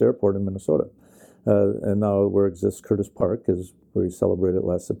the first airport in Minnesota. And now where exists Curtis Park, is where we celebrated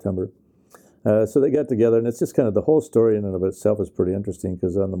last September. So they got together, and it's just kind of the whole story in and of itself is pretty interesting,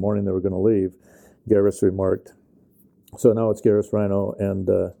 because on the morning they were going to leave, Garris remarked, so now it's Garris, Rhino, and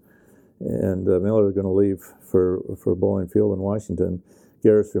Miller are going to leave for Bowling Field in Washington.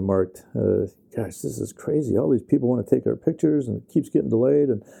 Garris remarked, gosh, this is crazy. All these people want to take our pictures, and it keeps getting delayed.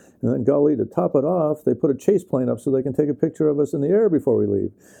 And then, golly, to top it off, they put a chase plane up so they can take a picture of us in the air before we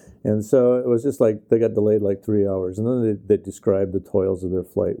leave. And so it was just like they got delayed like 3 hours. And then they described the toils of their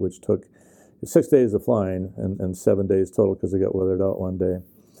flight, which took 6 days of flying and 7 days total, because they got weathered out one day.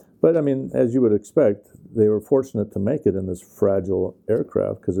 But, as you would expect, they were fortunate to make it in this fragile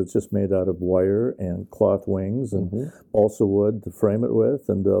aircraft, because it's just made out of wire and cloth wings and balsa wood to frame it with,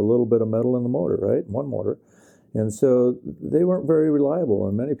 and a little bit of metal in the motor, right? One motor. And so they weren't very reliable,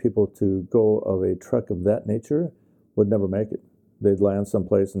 and many people, to go of a trek of that nature, would never make it. They'd land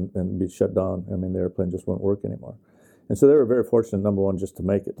someplace and be shut down. The airplane just wouldn't work anymore. And so they were very fortunate, number one, just to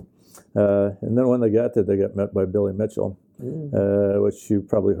make it. And then when they got there, they got met by Billy Mitchell, which you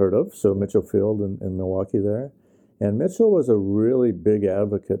probably heard of. So Mitchell Field in Milwaukee there. And Mitchell was a really big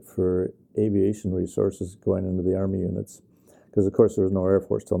advocate for aviation resources going into the Army units, because, of course, there was no Air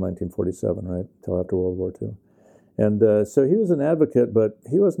Force till 1947, right, till after World War II. And so he was an advocate, but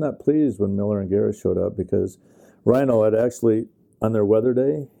he was not pleased when Miller and Garris showed up, because Rhino had actually, on their weather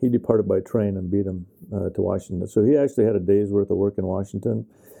day, he departed by train and beat him to Washington. So he actually had a day's worth of work in Washington,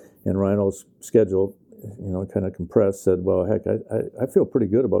 and Rhino's schedule kind of compressed, said, well, heck, I feel pretty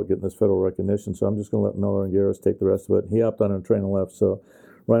good about getting this federal recognition, so I'm just going to let Miller and Garris take the rest of it. He hopped on a train and left. So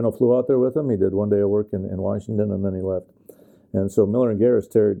Rhino flew out there with him. He did one day of work in Washington, and then he left. And so Miller and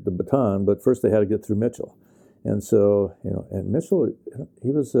Garris carried the baton, but first they had to get through Mitchell. And so, and Mitchell,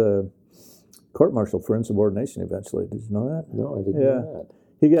 he was court-martialed for insubordination eventually. Did you know that? No, I didn't know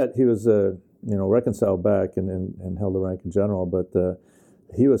that. He was reconciled back and held the rank of general, but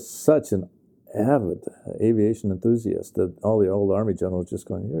he was such an avid aviation enthusiast that all the old Army generals just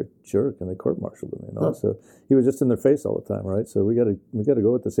going, "You're a jerk," and they court-martialed him. Huh. So he was just in their face all the time, right? So we got to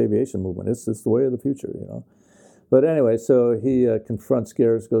go with this aviation movement. It's the way of the future, But anyway, so he confronts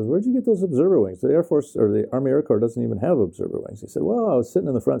Garris, goes, "Where'd you get those observer wings? The Air Force or the Army Air Corps doesn't even have observer wings." He said, "Well, I was sitting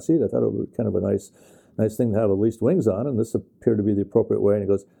in the front seat. I thought it would be kind of a nice thing to have at least wings on, and this appeared to be the appropriate way." And he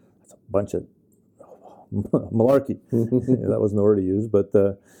goes, "That's a bunch of malarkey." That wasn't the word he used, but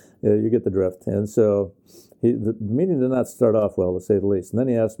you get the drift. And so the meeting did not start off well, to say the least. And then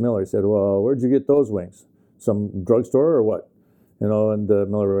he asked Miller, he said, "Well, where'd you get those wings? Some drugstore or what?" And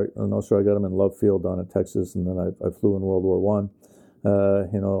Miller, "No, sir, I got them in Love Field down in Texas, and then I flew in World War I,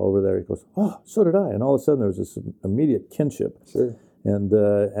 over there." He goes, "Oh, so did I." And all of a sudden there was this immediate kinship. Sure. And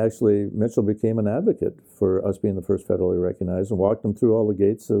actually, Mitchell became an advocate for us being the first federally recognized and walked them through all the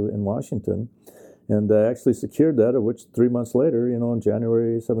gates in Washington, and actually secured that, of which 3 months later, on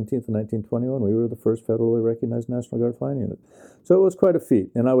January 17th of 1921, we were the first federally recognized National Guard flying unit. So it was quite a feat.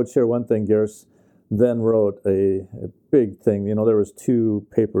 And I would share one thing. Garris then wrote a big thing. There was two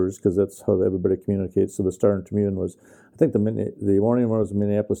papers, because that's how everybody communicates. So the Star and Tribune was, I think the morning one was the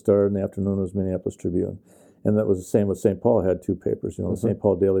Minneapolis Star, and the afternoon was Minneapolis Tribune. And that was the same with St. Paul. Had two papers, the St.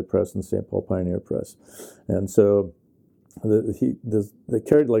 Paul Daily Press and the St. Paul Pioneer Press. And so they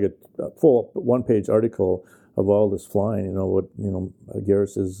carried like a full one-page article of all this flying,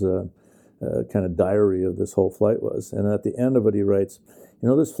 Garris's kind of diary of this whole flight was. And at the end of it, he writes,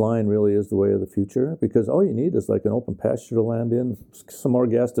 "This flying really is the way of the future, because all you need is like an open pasture to land in, some more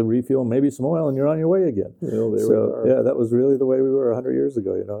gas to refuel, maybe some oil, and you're on your way again." There we are. Yeah, that was really the way we were 100 years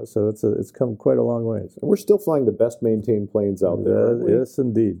ago, So it's come quite a long way. And we're still flying the best maintained planes out there, aren't we? Yes,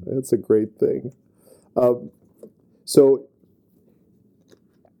 indeed. That's a great thing. So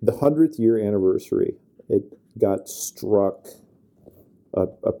the 100th year anniversary, it got struck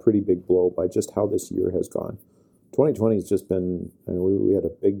a pretty big blow by just how this year has gone. 2020 has just been, we had a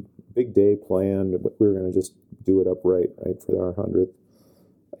big day planned. We were going to just do it upright, right, for our 100th.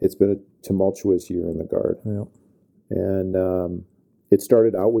 It's been a tumultuous year in the Guard. Yeah. And it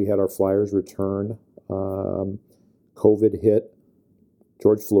started out, we had our flyers return. COVID hit,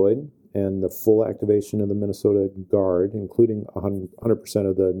 George Floyd, and the full activation of the Minnesota Guard, including 100%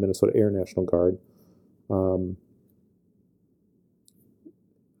 of the Minnesota Air National Guard.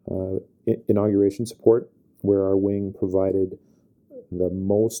 Inauguration support, where our wing provided the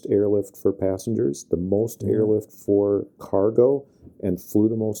most airlift for passengers, the most airlift for cargo, and flew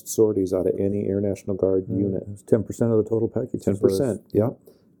the most sorties out of any Air National Guard unit. It was 10% of the total package. 10%, yeah,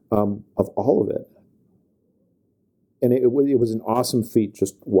 of all of it. And it was an awesome feat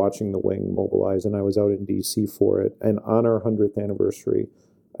just watching the wing mobilize, and I was out in D.C. for it. And on our 100th anniversary,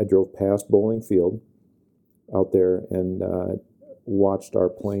 I drove past Bowling Field out there and watched our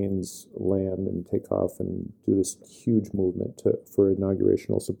planes land and take off and do this huge movement for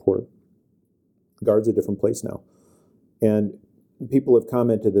inaugurational support. Guard's a different place now. And people have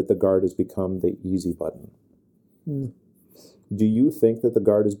commented that the Guard has become the easy button. Do you think that the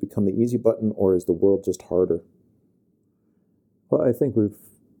Guard has become the easy button, or is the world just harder? Well, I think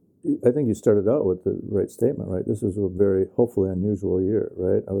you started out with the right statement, right? This was a very, hopefully, unusual year,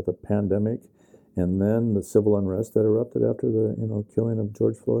 right? With a pandemic, and then the civil unrest that erupted after the, killing of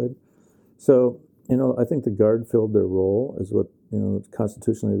George Floyd. So, I think the Guard filled their role as what,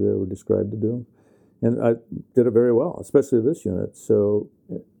 constitutionally they were described to do. And I did it very well, especially this unit. So,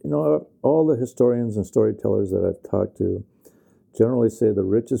 all the historians and storytellers that I've talked to generally say the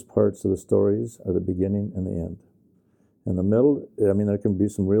richest parts of the stories are the beginning and the end. In the middle, there can be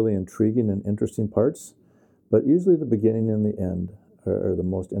some really intriguing and interesting parts, but usually the beginning and the end are the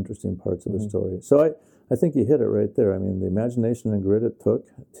most interesting parts of the story. So I think you hit it right there. The imagination and grit it took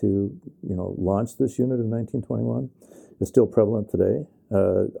to, launch this unit in 1921 is still prevalent today.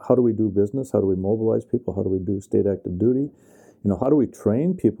 How do we do business? How do we mobilize people? How do we do state active duty? How do we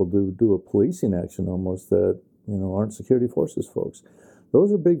train people to do a policing action almost that, aren't security forces folks?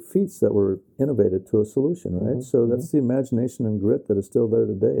 Those are big feats that were innovated to a solution, right? So that's the imagination and grit that is still there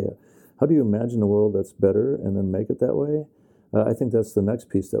today. How do you imagine a world that's better and then make it that way? I think that's the next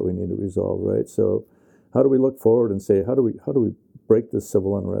piece that we need to resolve, right? So how do we look forward and say, how do we break this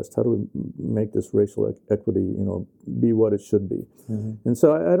civil unrest? How do we make this racial equity, be what it should be? And so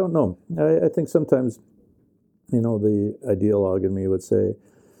I don't know. I think sometimes, the ideologue in me would say,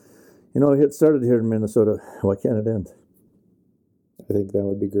 it started here in Minnesota. Why can't it end? I think that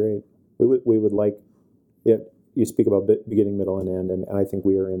would be great. We would like it. You speak about beginning, middle, and end, and I think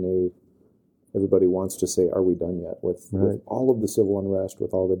we are everybody wants to say, are we done yet with all of the civil unrest,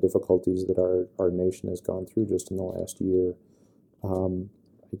 with all the difficulties that our nation has gone through just in the last year?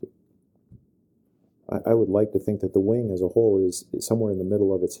 I would like to think that the wing as a whole is somewhere in the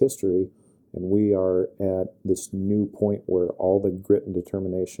middle of its history, and we are at this new point where all the grit and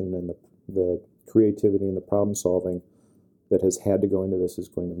determination and the creativity and the problem solving that has had to go into this is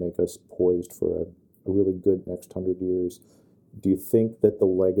going to make us poised for a really good next 100 years. Do you think that the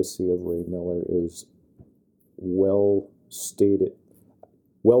legacy of Ray Miller is well stated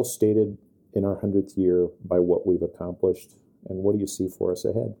in our 100th year by what we've accomplished? And what do you see for us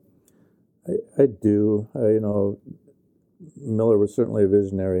ahead? I do. Miller was certainly a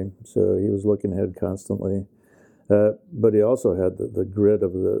visionary, so he was looking ahead constantly. But he also had the grit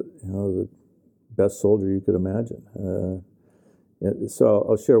of the best soldier you could imagine. So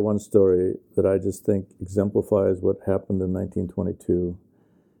I'll share one story that I just think exemplifies what happened in 1922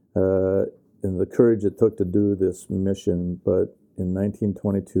 and the courage it took to do this mission. But in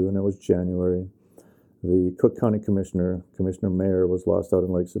 1922, and it was January, the Cook County Commissioner Mayer, was lost out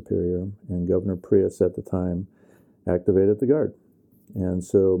in Lake Superior, and Governor Prius at the time activated the Guard. And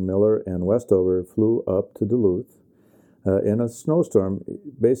so Miller and Westover flew up to Duluth in a snowstorm,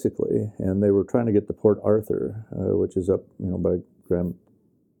 basically, and they were trying to get to Port Arthur, which is up, by Grand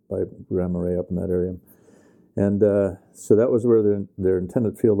Marais, up in that area. And so that was where their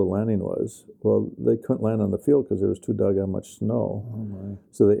intended field of landing was. Well, they couldn't land on the field because there was too doggone much snow. Oh my.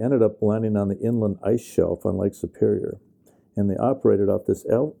 So they ended up landing on the inland ice shelf on Lake Superior, and they operated off this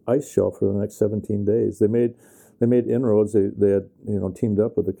ice shelf for the next 17 days. They made inroads. They had teamed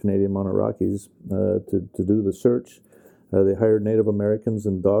up with the Canadian Mounted Rockies to do the search. They hired Native Americans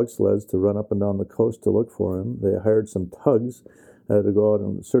and dog sleds to run up and down the coast to look for him. They hired some tugs to go out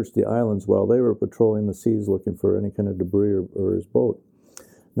and search the islands while they were patrolling the seas looking for any kind of debris or his boat.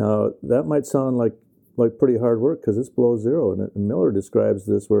 Now, that might sound like pretty hard work because it's below zero. And Miller describes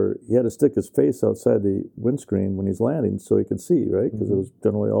this where he had to stick his face outside the windscreen when he's landing so he could see, right? Because it was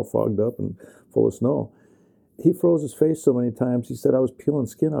generally all fogged up and full of snow. He froze his face so many times, he said, I was peeling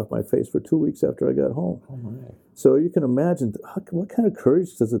skin off my face for 2 weeks after I got home. Oh my. So you can imagine, what kind of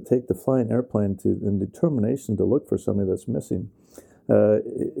courage does it take to fly an airplane and determination to look for somebody that's missing,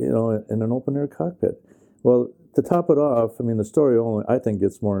 in an open-air cockpit? Well, to top it off, the story only, I think,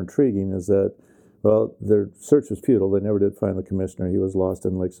 gets more intriguing is that, well, their search was futile. They never did find the commissioner. He was lost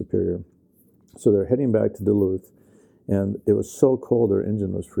in Lake Superior. So they're heading back to Duluth. And it was so cold, their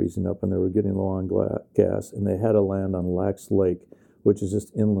engine was freezing up, and they were getting low on gas, and they had to land on Lax Lake, which is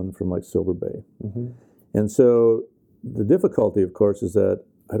just inland from Silver Bay. Mm-hmm. And so the difficulty, of course, is that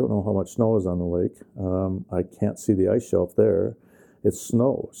I don't know how much snow is on the lake. I can't see the ice shelf there. It's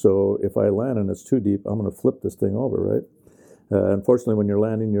snow. So if I land and it's too deep, I'm going to flip this thing over, right? Unfortunately, when you're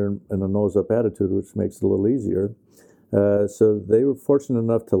landing, you're in a nose-up attitude, which makes it a little easier. So they were fortunate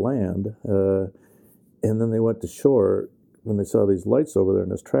enough to land. And then they went to shore when they saw these lights over there in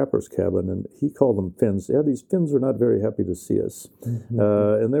this trapper's cabin, and he called them Finns. Yeah, these Finns were not very happy to see us. Mm-hmm.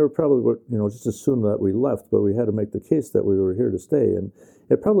 And they were probably, just assumed that we left, but we had to make the case that we were here to stay. And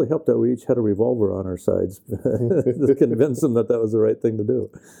it probably helped that we each had a revolver on our sides to convince them that was the right thing to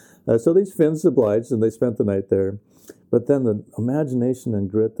do. So these Finns obliged, and they spent the night there. But then the imagination and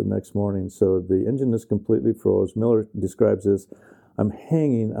grit the next morning. So the engine is completely froze. Miller describes this. I'm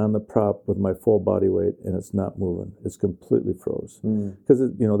hanging on the prop with my full body weight, and it's not moving. It's completely froze. Because,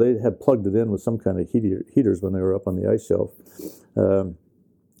 they had plugged it in with some kind of heaters when they were up on the ice shelf.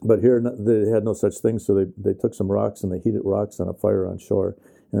 But here, they had no such thing, so they took some rocks, and they heated rocks on a fire on shore.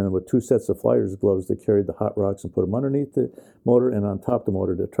 And then with 2 sets of flyer's gloves, they carried the hot rocks and put them underneath the motor and on top of the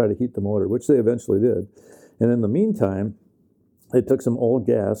motor to try to heat the motor, which they eventually did. And in the meantime, they took some old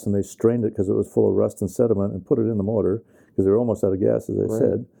gas, and they strained it because it was full of rust and sediment, and put it in the motor, because they were almost out of gas, as I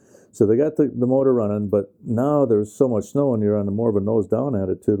said. So they got the motor running, but now there's so much snow, and you're on more of a nose-down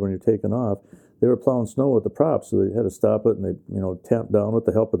attitude when you're taking off. They were plowing snow with the props, so they had to stop it, and they tamped down with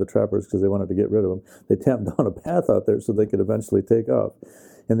the help of the trappers because they wanted to get rid of them. They tamped down a path out there so they could eventually take off.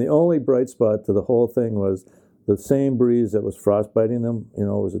 And the only bright spot to the whole thing was the same breeze that was frostbiting them. It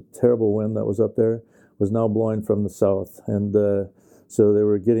was a terrible wind that was up there, was now blowing from the south. And So they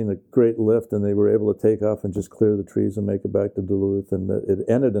were getting a great lift, and they were able to take off and just clear the trees and make it back to Duluth. And it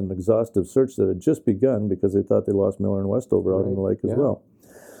ended in an exhaustive search that had just begun because they thought they lost Miller and Westover out on the lake as well.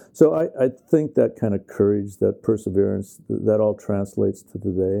 So I think that kind of courage, that perseverance, that all translates to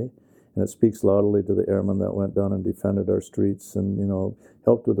today. And it speaks loudly to the airmen that went down and defended our streets and,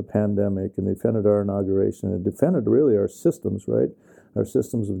 helped with the pandemic and defended our inauguration and defended really our systems, right? Our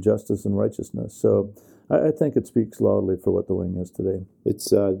systems of justice and righteousness. So I think it speaks loudly for what the wing is today.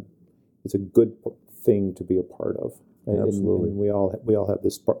 It's a good thing to be a part of. Absolutely. And we all have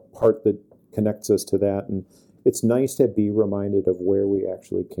this part that connects us to that. And it's nice to be reminded of where we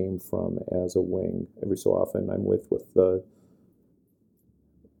actually came from as a wing. Every so often I'm with the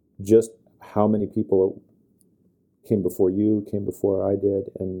just how many people came before you, came before I did,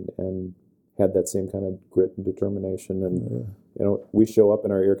 and had that same kind of grit and determination. And we show up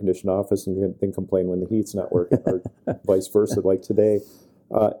in our air-conditioned office and then complain when the heat's not working, or vice versa, like today.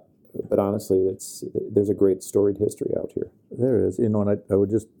 But honestly, there's a great storied history out here. There is, and I would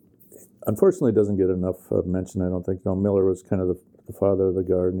just, unfortunately, it doesn't get enough mention. I don't think. Miller was kind of the father of the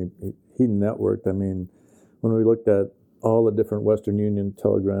Guard, and he networked. I mean, when we looked at all the different Western Union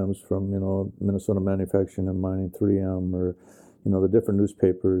telegrams from Minnesota Manufacturing and Mining, 3M, or the different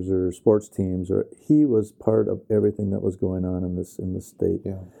newspapers or sports teams, or he was part of everything that was going on in this state.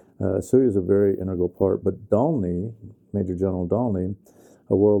 So he was a very integral part. But Dalney, Major General Dalney,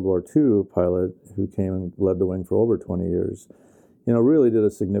 a World War II pilot who came and led the wing for over 20 years, really did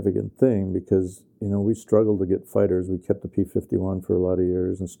a significant thing because we struggled to get fighters. We kept the P-51 for a lot of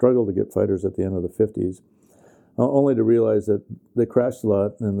years and struggled to get fighters at the end of the 50s. Only to realize that they crashed a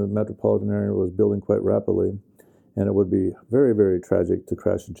lot and the metropolitan area was building quite rapidly, and it would be very, very tragic to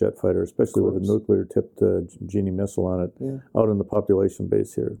crash a jet fighter, especially with a nuclear-tipped Genie missile on it out in the population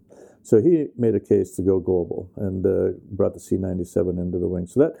base here. So he made a case to go global and brought the C-97 into the wing.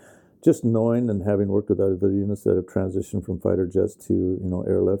 So that, just knowing and having worked with other units that have transitioned from fighter jets to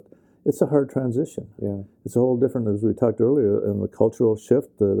airlift, it's a hard transition. It's a whole different, as we talked earlier, and the cultural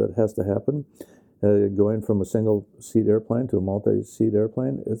shift that has to happen. Going from a single-seat airplane to a multi-seat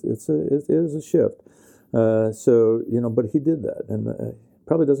airplane, it is a shift. But he did that, and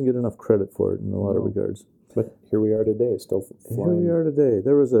probably doesn't get enough credit for it in a lot of regards. But here we are today, still flying. Here we are today.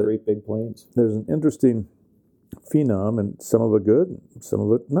 There was great big planes. There's an interesting phenom, and some of it good, some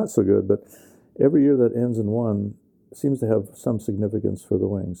of it not so good, but every year that ends in one seems to have some significance for the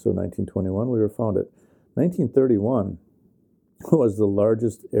wing. So 1921, we were founded. 1931 was the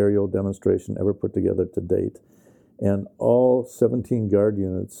largest aerial demonstration ever put together to date. And all 17 Guard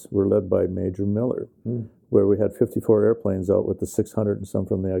units were led by Major Miller, where we had 54 airplanes out with the 600 and some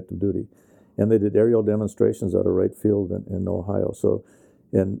from the active duty. And they did aerial demonstrations out of Wright Field in Ohio. So,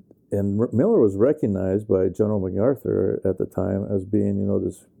 and Miller was recognized by General MacArthur at the time as being,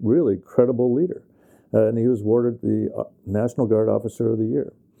 this really credible leader. And he was awarded the National Guard Officer of the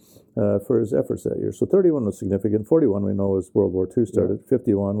Year for his efforts that year. So 31 was significant. 41 we know was World War II started.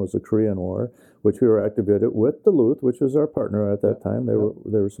 51 was the Korean War, which we were activated with Duluth, which was our partner at that time. They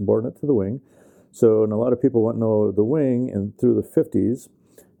were subordinate to the wing. So, and a lot of people want to know the wing, and through the 50s,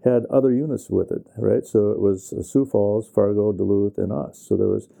 had other units with it, right? So it was Sioux Falls, Fargo, Duluth, and us. So there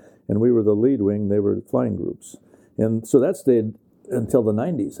was, and we were the lead wing, they were flying groups. And so that stayed until the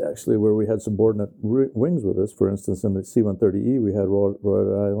 90s, actually, where we had subordinate wings with us. For instance, in the C-130E, we had Rhode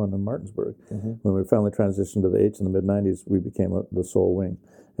Island and Martinsburg. When we finally transitioned to the H in the mid-90s, we became the sole wing,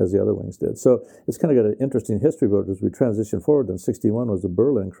 as the other wings did. So it's kind of got an interesting history, but as we transitioned forward, then 61 was the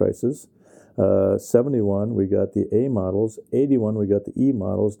Berlin crisis. 71, we got the A models. 81, we got the E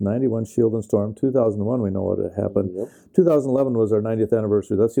models. 91, Shield and Storm. 2001, we know what had happened. 2011 was our 90th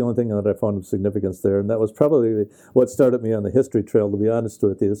anniversary. That's the only thing that I found of significance there, and that was probably what started me on the history trail, to be honest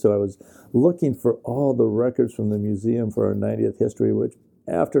with you. So I was looking for all the records from the museum for our 90th history, which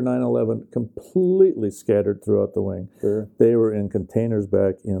after 9/11 completely scattered throughout the wing. They were in containers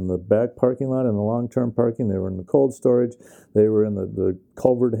back in the back parking lot, in the long-term parking. They were in the cold storage. They were in the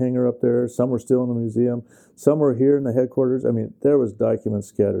culvert hangar up there. Some were still in the museum. Some were here in the headquarters. I mean, there was documents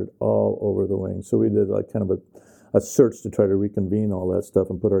scattered all over the wing. So we did like kind of a search to try to reconvene all that stuff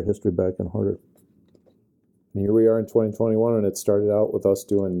and put our history back in order. And here we are in 2021, and it started out with us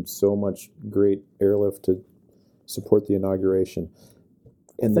doing so much great airlift to support the inauguration.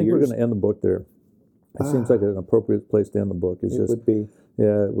 I think we're going to end the book there. It seems like an appropriate place to end the book. It would be.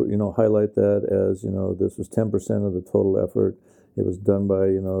 Yeah, highlight that as, this was 10% of the total effort. It was done by,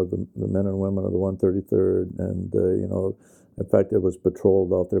 the men and women of the 133rd. And, in fact, it was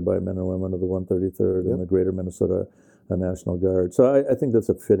patrolled out there by men and women of the 133rd and the Greater Minnesota National Guard. So I think that's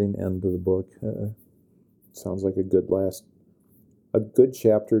a fitting end to the book. Sounds like a good last a good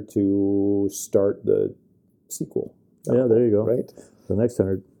chapter to start the sequel. Yeah, there you go. Right? The next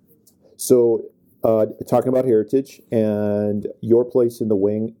 100. So, talking about heritage, and your place in the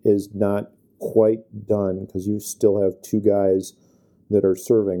wing is not quite done because you still have two guys that are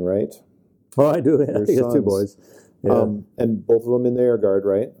serving, right? Oh, I do. Yeah, Your I got two sons. boys. Yeah, And both of them in the Air Guard,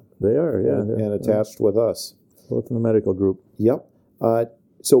 right? they are. Yeah, And attached with us. both in the medical group. Yep.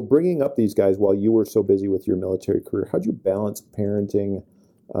 So bringing up these guys while you were so busy with your military career, how'd you balance parenting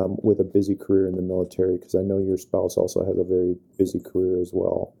with a busy career in the military? Because I know your spouse also has a very busy career as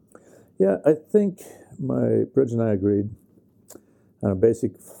well. Yeah, I think Bridge and I agreed on a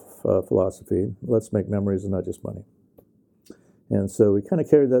basic philosophy. Let's make memories and not just money. And so we kind of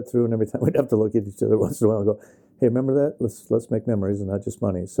carried that through, and every time we'd have to look at each other once in a while and go, hey, remember that? Let's make memories and not just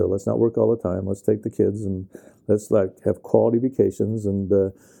money. So let's not work all the time. Let's take the kids and let's have quality vacations. And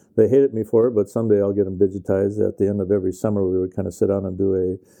they hated me for it, but someday I'll get them digitized. At the end of every summer, we would kind of sit down and do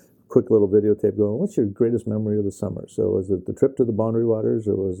a quick little videotape going, what's your greatest memory of the summer? So was it the trip to the Boundary Waters,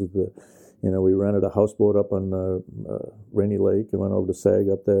 or was it we rented a houseboat up on Rainy Lake and went over to Sag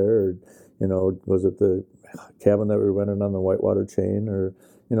up there, or, was it the cabin that we rented on the Whitewater chain, or,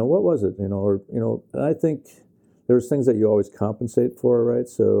 what was it? And I think there's things that you always compensate for, right?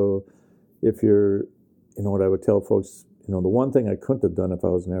 So if you're, what I would tell folks, the one thing I couldn't have done if I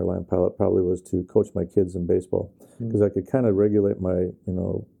was an airline pilot probably was to coach my kids in baseball, because I could kind of regulate my,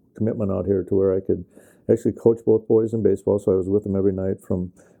 commitment out here to where I could actually coach both boys in baseball. So I was with them every night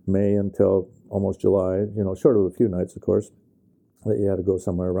from May until almost July, short of a few nights, of course, that you had to go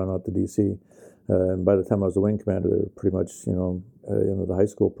somewhere, run out to D.C. And by the time I was the wing commander, they were pretty much, the high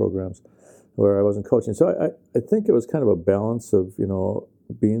school programs where I wasn't coaching. So I think it was kind of a balance of,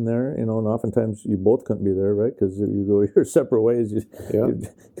 being there, and oftentimes you both couldn't be there, right? Because you go your separate ways. You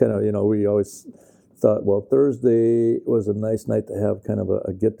kind of, we always thought, well, Thursday was a nice night to have kind of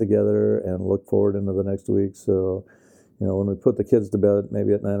a get together and look forward into the next week. So, when we put the kids to bed,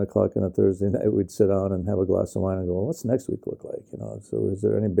 maybe at 9 o'clock on a Thursday night, we'd sit down and have a glass of wine and go, well, what's next week look like? So is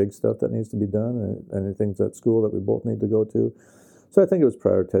there any big stuff that needs to be done? Anything at school that we both need to go to? So I think it was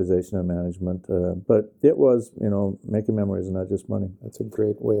prioritization and management, but it was, making memories and not just money. That's a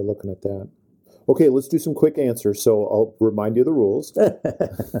great way of looking at that. Okay, let's do some quick answers. So I'll remind you of the rules.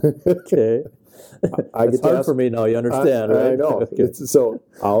 Okay. It's hard for me now, you understand, right? I know. Okay. So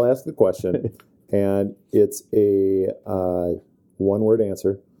I'll ask the question, and it's a one-word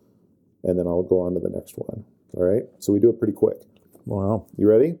answer, and then I'll go on to the next one. All right? So we do it pretty quick. Wow. You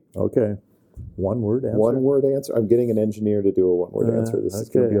ready? Okay. One-word answer? One-word answer. I'm getting an engineer to do a one-word answer. This is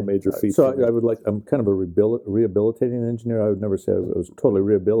going to be a major feat. So I'm kind of a rehabilitating engineer. I would never say I was totally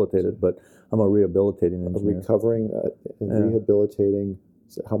rehabilitated, but I'm a rehabilitating engineer. Recovering and rehabilitating.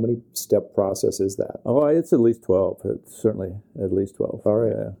 So how many step process is that? Oh, it's at least 12. It's certainly at least 12. All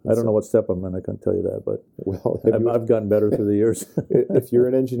right. Yeah. I don't know what step I'm in. I can't tell you that, but I've gotten better through the years. If you're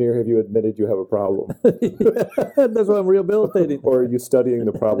an engineer, have you admitted you have a problem? That's why I'm rehabilitating. Or are you studying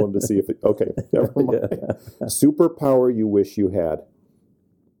the problem to see if it... Okay, never mind. Yeah. Superpower you wish you had?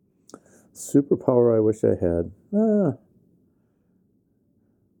 Superpower I wish I had?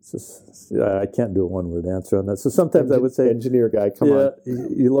 I can't do a one-word answer on that. So sometimes I would say... Engineer guy, come on.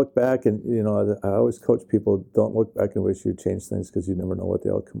 You look back and, I always coach people, don't look back and wish you'd changed things because you never know what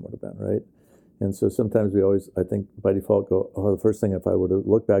the outcome would have been, right? And so sometimes we always, I think, by default go, the first thing, if I would have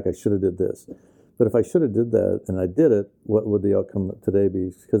looked back, I should have did this. But if I should have did that and I did it, what would the outcome today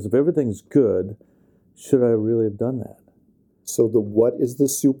be? Because if everything's good, should I really have done that? So what is the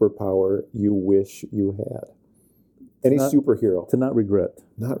superpower you wish you had? Any superhero. To not regret.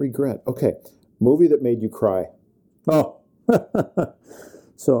 Not regret. Okay. Movie that made you cry. Oh.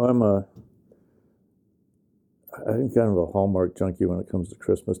 So I'm kind of a Hallmark junkie when it comes to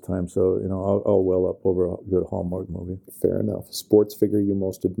Christmas time. So, I'll well up over a good Hallmark movie. Fair enough. Sports figure you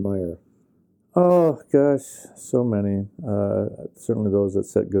most admire. Oh, gosh. So many. Certainly those that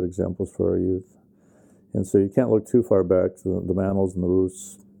set good examples for our youth. And so you can't look too far back. The Mantles and the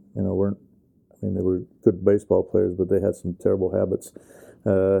Roosts, they were good baseball players, but they had some terrible habits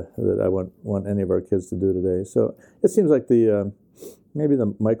that I wouldn't want any of our kids to do today. So it seems like maybe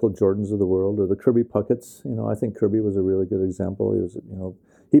the Michael Jordans of the world or the Kirby Pucketts. I think Kirby was a really good example. He was,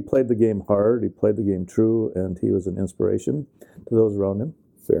 he played the game hard, he played the game true, and he was an inspiration to those around him.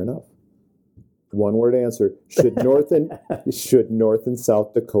 Fair enough. One-word answer. Should North and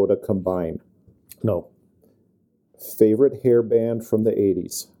South Dakota combine? No. Favorite hair band from the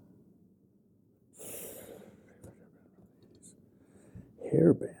 80s?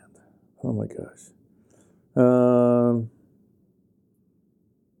 Hair band. Oh my gosh.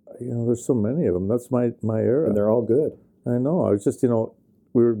 There's so many of them. That's my era. And they're all good. I know. I was just,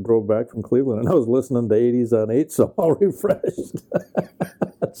 we drove back from Cleveland, and I was listening to 80s on 8, so all refreshed.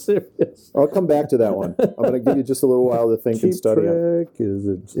 Serious. I'll come back to that one. I'm going to give you just a little while to think and Cheap study on. Trick, is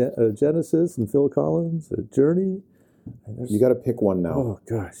a Genesis and Phil Collins, a Journey. You got to pick one now. Oh,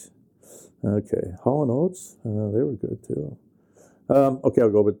 gosh. Okay. Hall & Oates, they were good, too. Okay, I'll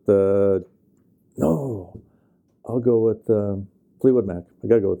go with, I'll go with Fleetwood Mac. I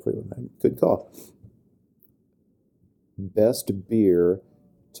got to go with Fleetwood Mac. Good call. Best beer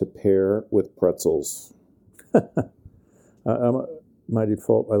to pair with pretzels. My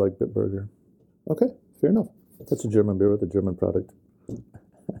default, I like Bitburger. Okay, fair enough. That's a German beer with a German product.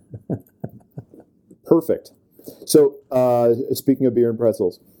 Perfect. So, speaking of beer and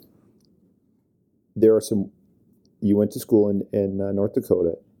pretzels, there are some. You went to school in North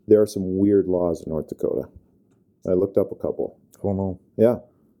Dakota. There are some weird laws in North Dakota. I looked up a couple. Oh no. Yeah,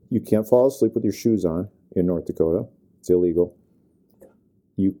 you can't fall asleep with your shoes on in North Dakota. It's illegal.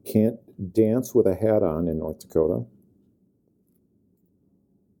 You can't dance with a hat on in North Dakota.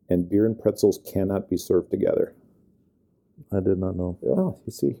 And beer and pretzels cannot be served together. I did not know. Oh,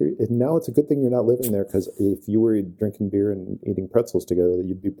 you see here, and now it's a good thing you're not living there, because if you were drinking beer and eating pretzels together,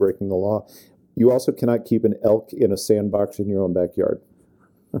 you'd be breaking the law. You also cannot keep an elk in a sandbox in your own backyard.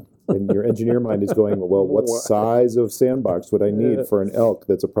 And your engineer mind is going, well, what size of sandbox would I need for an elk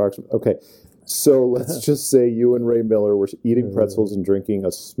that's approximate? Okay, so let's just say you and Ray Miller were eating pretzels and drinking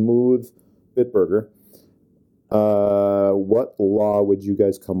a smooth Bitburger. What law would you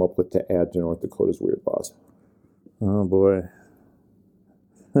guys come up with to add to North Dakota's weird laws? Oh boy.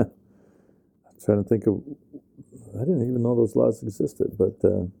 I'm trying to think of, I didn't even know those laws existed, but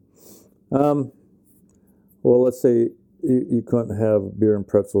well, let's say you couldn't have beer and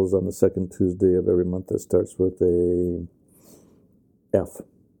pretzels on the second Tuesday of every month that starts with a F.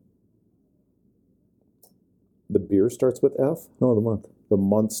 The beer starts with F? No, the month. The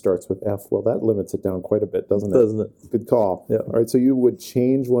month starts with F. Well, that limits it down quite a bit, doesn't it? Doesn't it? Good call. Yeah. All right, so you would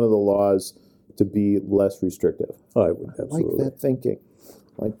change one of the laws to be less restrictive. Oh, I would, absolutely.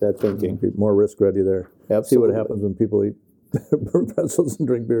 Like that thinking. Be more risk ready there. Absolutely. See what happens when people eat pretzels and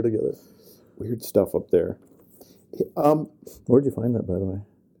drink beer together. Weird stuff up there. Where'd you find that, by the way?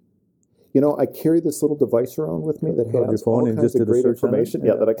 I carry this little device around with me that On your has phone all and kinds just of did a great search on it? information.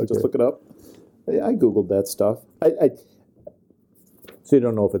 Yeah, that I can just look it up. I Googled that stuff. So you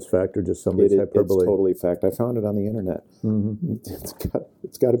don't know if it's fact or just somebody's hyperbole? It's totally fact. I found it on the internet. Mm-hmm.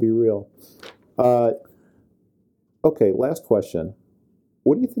 It's got to be real. Okay, last question.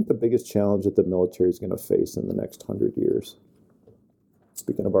 What do you think the biggest challenge that the military is going to face in the next 100 years?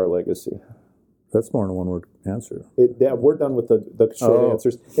 Speaking of our legacy. That's more than one word answer. We're done with the short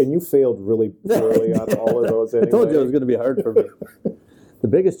answers. And you failed really poorly on all of those anyway. I told you it was going to be hard for me. The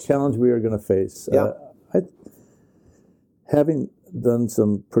biggest challenge we are going to face. Yeah. Having done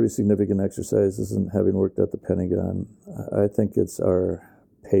some pretty significant exercises and having worked at the Pentagon, I think it's our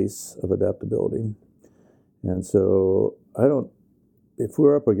pace of adaptability. And so if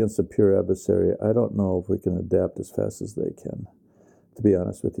we're up against a pure adversary, I don't know if we can adapt as fast as they can, to be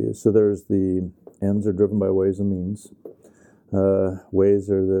honest with you. So there's the ends are driven by ways and means. Ways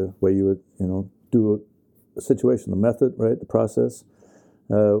are the way you would, do a situation, the method, right, the process.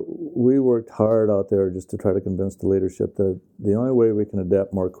 We worked hard out there just to try to convince the leadership that the only way we can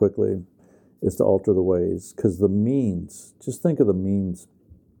adapt more quickly is to alter the ways, because the means, just think of the means,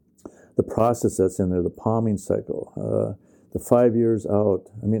 the process that's in there, the palming cycle, the 5 years out.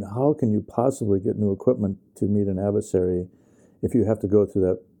 I mean, how can you possibly get new equipment to meet an adversary if you have to go through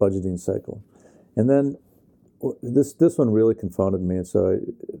that budgeting cycle? And then this one really confounded me. And so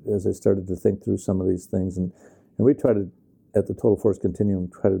as I started to think through some of these things, and we try to, at the Total Force Continuum,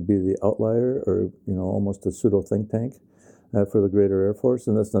 try to be the outlier, or almost a pseudo think tank for the greater Air Force.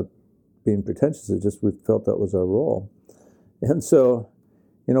 And that's not being pretentious. It's just we felt that was our role. And so,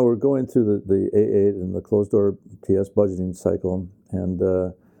 we're going through the A8 and the closed door TS budgeting cycle, and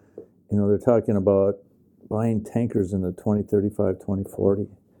they're talking about buying tankers in the 2035, 2040,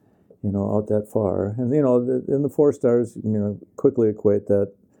 out that far. And in the 4 stars, quickly equate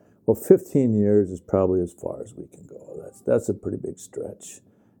that. Well, 15 years is probably as far as we can go. That's a pretty big stretch.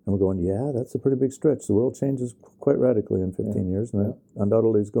 And we're going, yeah, that's a pretty big stretch. The world changes quite radically in 15 years, and it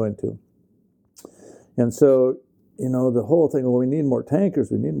undoubtedly is going to. And so, the whole thing, well, we need more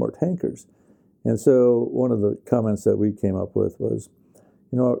tankers. And so one of the comments that we came up with was,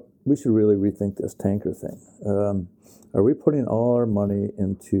 we should really rethink this tanker thing. Are we putting all our money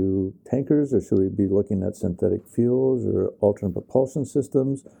into tankers, or should we be looking at synthetic fuels or alternate propulsion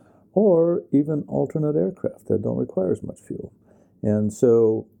systems, or even alternate aircraft that don't require as much fuel? And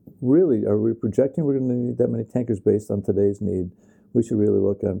so really, are we projecting we're going to need that many tankers based on today's need? We should really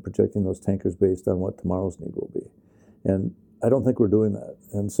look on projecting those tankers based on what tomorrow's need will be. And I don't think we're doing that.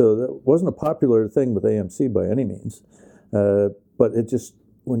 And so that wasn't a popular thing with AMC by any means. But it just,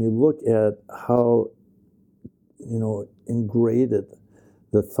 when you look at how, ingrained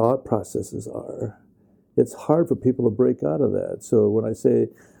the thought processes are, it's hard for people to break out of that. So when I say,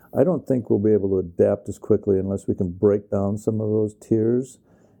 I don't think we'll be able to adapt as quickly unless we can break down some of those tiers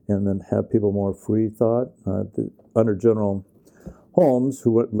and then have people more free thought. Under General Holmes,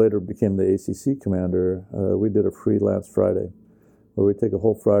 who later became the ACC commander, we did a freelance Friday, where we take a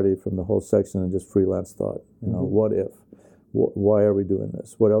whole Friday from the whole section and just freelance thought. What if? Why are we doing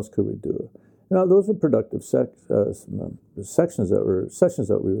this? What else could we do? Those were productive sessions that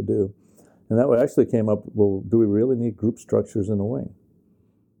we would do. And that actually came up, well, do we really need group structures in a wing?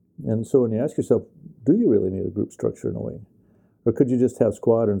 And so when you ask yourself, do you really need a group structure in a wing? Or could you just have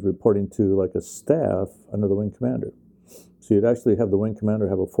squadrons reporting to like a staff under the wing commander? So you'd actually have the wing commander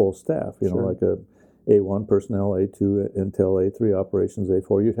have a full staff, like a A1 personnel, A2 intel, A3 operations,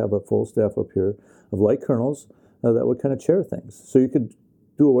 A4. You'd have a full staff up here of light colonels that would kind of chair things. So you could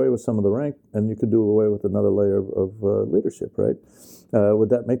do away with some of the rank, and you could do away with another layer of leadership, right? Would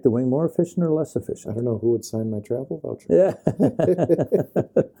that make the wing more efficient or less efficient? I don't know who would sign my travel voucher. Yeah.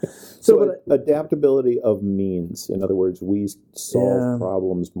 So adaptability of means. In other words, we solve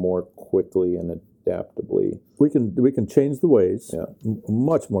problems more quickly and adaptably. We can change the ways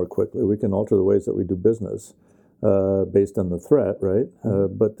much more quickly. We can alter the ways that we do business based on the threat, right?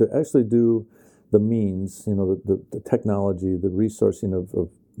 But to actually do the means, the technology, the resourcing of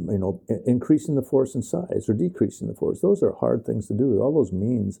increasing the force in size or decreasing the force, those are hard things to do. All those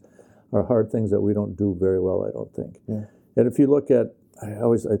means are hard things that we don't do very well, I don't think. Yeah. And if you look at, I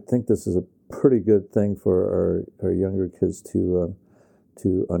think this is a pretty good thing for our younger kids to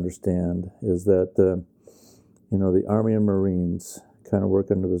understand, is that the Army and Marines kind of work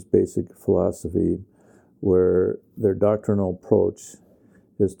under this basic philosophy where their doctrinal approach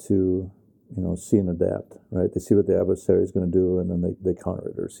is to see and adapt, right? They see what the adversary is going to do, and then they counter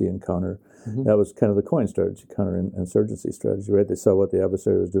it, or see and counter. That was kind of the COIN strategy, counter-insurgency strategy, right? They saw what the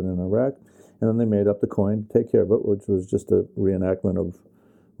adversary was doing in Iraq, and then they made up the COIN to take care of it, which was just a reenactment of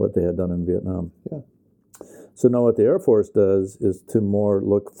what they had done in Vietnam. Yeah. So now what the Air Force does is to more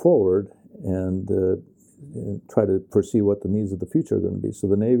look forward and try to foresee what the needs of the future are going to be. So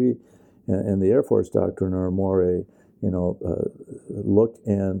the Navy and the Air Force doctrine are more a look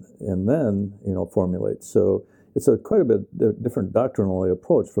and then formulate. So it's quite a bit different doctrinal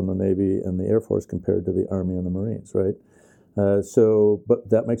approach from the Navy and the Air Force compared to the Army and the Marines, right? But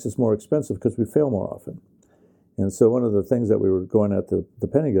that makes us more expensive because we fail more often. And so one of the things that we were going at the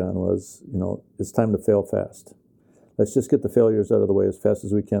Pentagon was, it's time to fail fast. Let's just get the failures out of the way as fast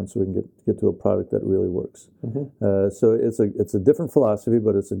as we can so we can get to a product that really works. So it's a different philosophy,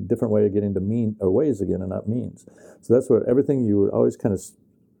 but it's a different way of getting to ways again and not means. So that's what everything you would always kind of,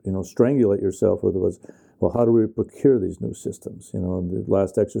 strangulate yourself with was, well, how do we procure these new systems? The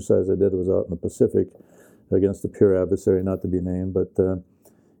last exercise I did was out in the Pacific against a pure adversary, not to be named, but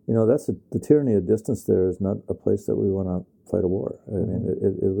that's the tyranny of distance. There is not a place that we want to fight a war. I mean,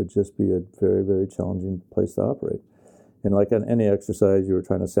 it would just be a very, very challenging place to operate. And like on any exercise, you were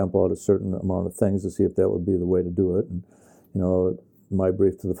trying to sample out a certain amount of things to see if that would be the way to do it. And, my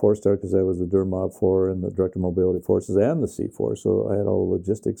brief to the four-star, because I was the DERMOB 4 and the Director of Mobility Forces and the C4, so I had all the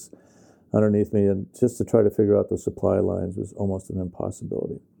logistics underneath me. And just to try to figure out the supply lines was almost an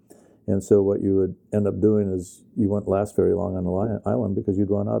impossibility. And so what you would end up doing is you wouldn't last very long on the island because you'd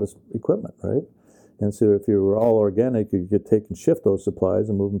run out of equipment, right? And so if you were all organic, you could take and shift those supplies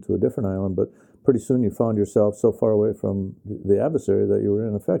and move them to a different island, but pretty soon you found yourself so far away from the adversary that you were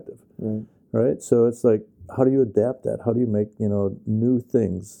ineffective, right? So it's like, how do you adapt that? How do you make, new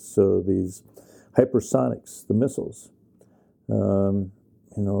things? So these hypersonics, the missiles,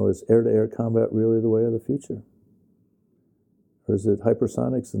 is air-to-air combat really the way of the future? Or is it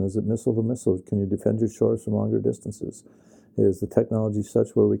hypersonics, and is it missile to missile? Can you defend your shores from longer distances? Is the technology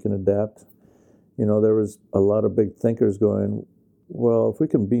such where we can adapt? There was a lot of big thinkers going, well, if we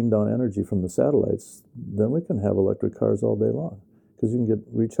can beam down energy from the satellites, then we can have electric cars all day long because you can get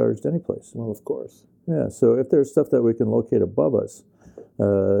recharged any place. Well, of course. Yeah, so if there's stuff that we can locate above us,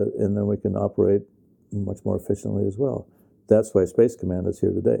 and then we can operate much more efficiently as well. That's why Space Command is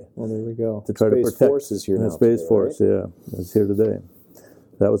here today. Well, there we go. To try Space to protect. Force is here now. Space today, Force, right? yeah, is here today.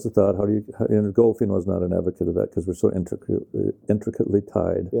 That was the thought. And Goldfein was not an advocate of that because we're so intricately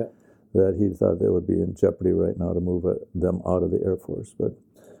tied. Yeah. That he thought they would be in jeopardy right now to move them out of the Air Force. But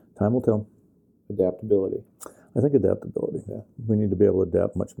time will tell. Adaptability. I think adaptability. Yeah. We need to be able to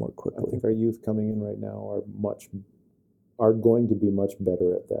adapt much more I quickly. think our youth coming in right now are going to be much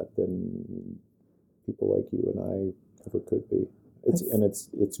better at that than people like you and I ever could be.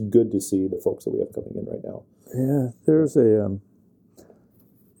 It's good to see the folks that we have coming in right now. Yeah, there's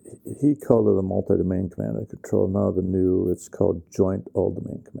he called it a multi-domain command and control. Now it's called joint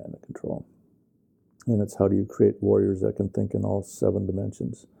all-domain command and control. And it's how do you create warriors that can think in all 7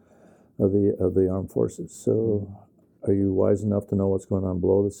 dimensions of the armed forces. So are you wise enough to know what's going on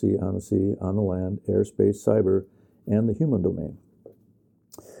below the sea, on the land, airspace, cyber, and the human domain?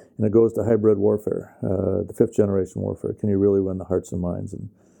 And it goes to hybrid warfare, the 5th generation warfare. Can you really win the hearts and minds? And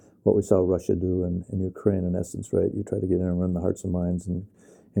what we saw Russia do in Ukraine, in essence, right? You try to get in and win the hearts and minds and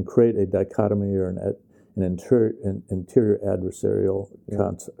create a dichotomy or an interior adversarial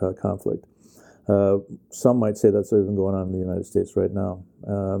conflict. Some might say that's even going on in the United States right now.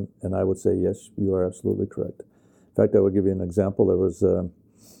 And I would say, yes, you are absolutely correct. In fact, I would give you an example. There was,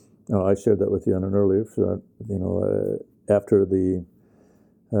 I shared that with you on an earlier, after it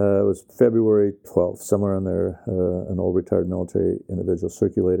was February 12th, somewhere in there, an old retired military individual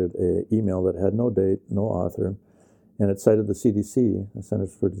circulated an email that had no date, no author, and it cited the CDC, the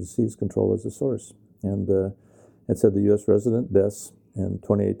Centers for Disease Control, as a source. And it said the U.S. resident deaths in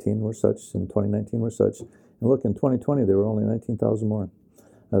 2018 were such, in 2019 were such. And look, in 2020, there were only 19,000 more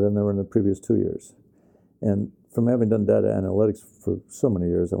than there were in the previous 2 years. And from having done data analytics for so many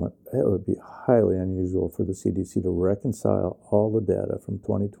years, I went, it would be highly unusual for the CDC to reconcile all the data from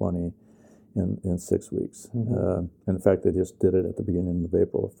 2020 in 6 weeks. In fact, they just did it at the beginning of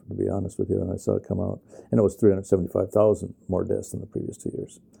April, to be honest with you, and I saw it come out. And it was 375,000 more deaths than the previous 2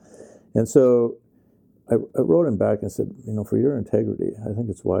 years. And so I wrote him back and said, for your integrity, I think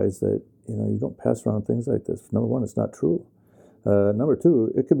it's wise that, you don't pass around things like this. Number one, it's not true. Number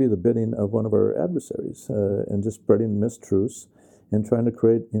two, it could be the bidding of one of our adversaries and just spreading mistruths and trying to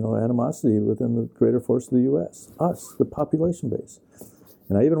create, animosity within the greater force of the U.S., us, the population base.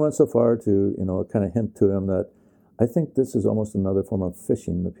 And I even went so far to, kind of hint to him that I think this is almost another form of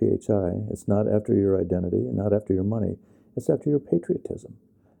phishing, the PHI. It's not after your identity and not after your money. It's after your patriotism.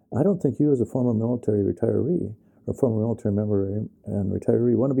 I don't think you as a former military retiree or former military member and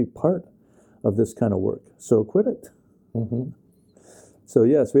retiree want to be part of this kind of work. So quit it. So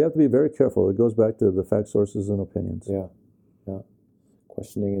yes, we have to be very careful. It goes back to the fact, sources, and opinions. Yeah.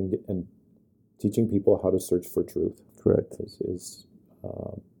 Questioning and teaching people how to search for truth. Correct. Is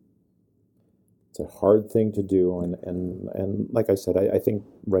it's a hard thing to do, and like I said, I think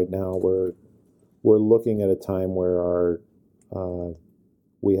right now we're looking at a time where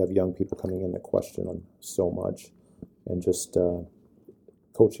we have young people coming in that question on so much, and just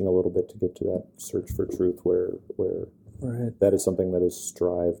coaching a little bit to get to that search for truth where right. That is something that is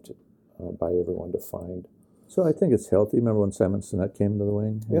strived by everyone to find. So I think it's healthy. Remember when Simon Sinek came to the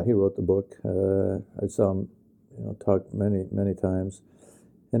wing? Yeah. He wrote the book. I saw him talk many, many times.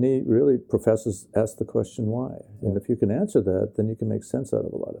 And he really asks the question why. Yeah. And if you can answer that, then you can make sense out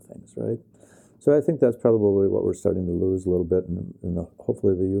of a lot of things, right? So I think that's probably what we're starting to lose a little bit, and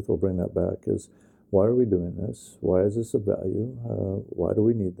hopefully the youth will bring that back, is why are we doing this? Why is this of value? Why do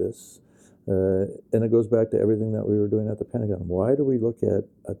we need this? And it goes back to everything that we were doing at the Pentagon. Why do we look at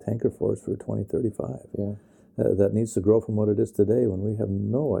a tanker force for 2035 that needs to grow from what it is today when we have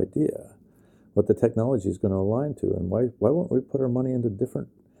no idea what the technology is going to align to? And why won't we put our money into different,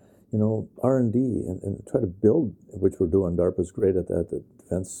 R&D and try to build, which we're doing. DARPA's great at that, the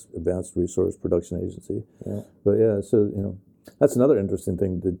Defense Advanced Resource Production Agency. Yeah. But yeah, so, that's another interesting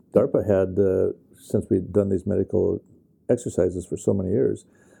thing that DARPA had, since we'd done these medical exercises for so many years,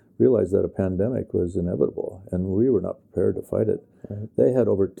 realized that a pandemic was inevitable, and we were not prepared to fight it. Right. They had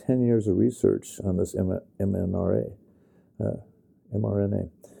over 10 years of research on this mRNA.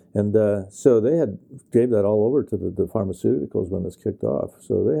 And so they gave that all over to the pharmaceuticals when this kicked off.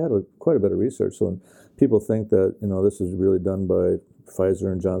 So they had quite a bit of research. So when people think that, this is really done by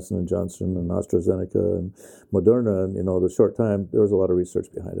Pfizer and Johnson & Johnson and AstraZeneca and Moderna, and, the short time, there was a lot of research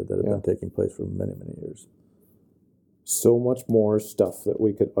behind it that had been taking place for many, many years. So much more stuff that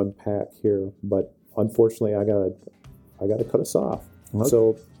we could unpack here, but unfortunately, I gotta cut us off. Okay.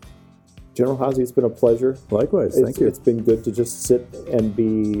 So, General Haase, it's been a pleasure. Likewise, thank you. It's been good to just sit and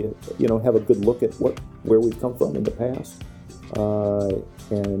have a good look at where we've come from in the past,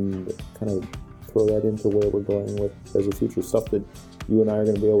 and kind of throw that into where we're going with as a future, stuff that you and I are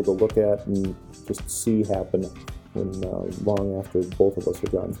going to be able to look at and just see happen when long after both of us are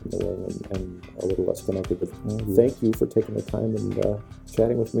gone from the wing and a little less connected. But thank you for taking the time and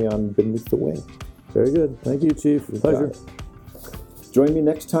chatting with me on Beneath the Wing. Very good. Thank you, Chief. Pleasure. Join me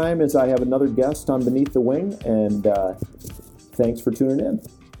next time as I have another guest on Beneath the Wing, and thanks for tuning in.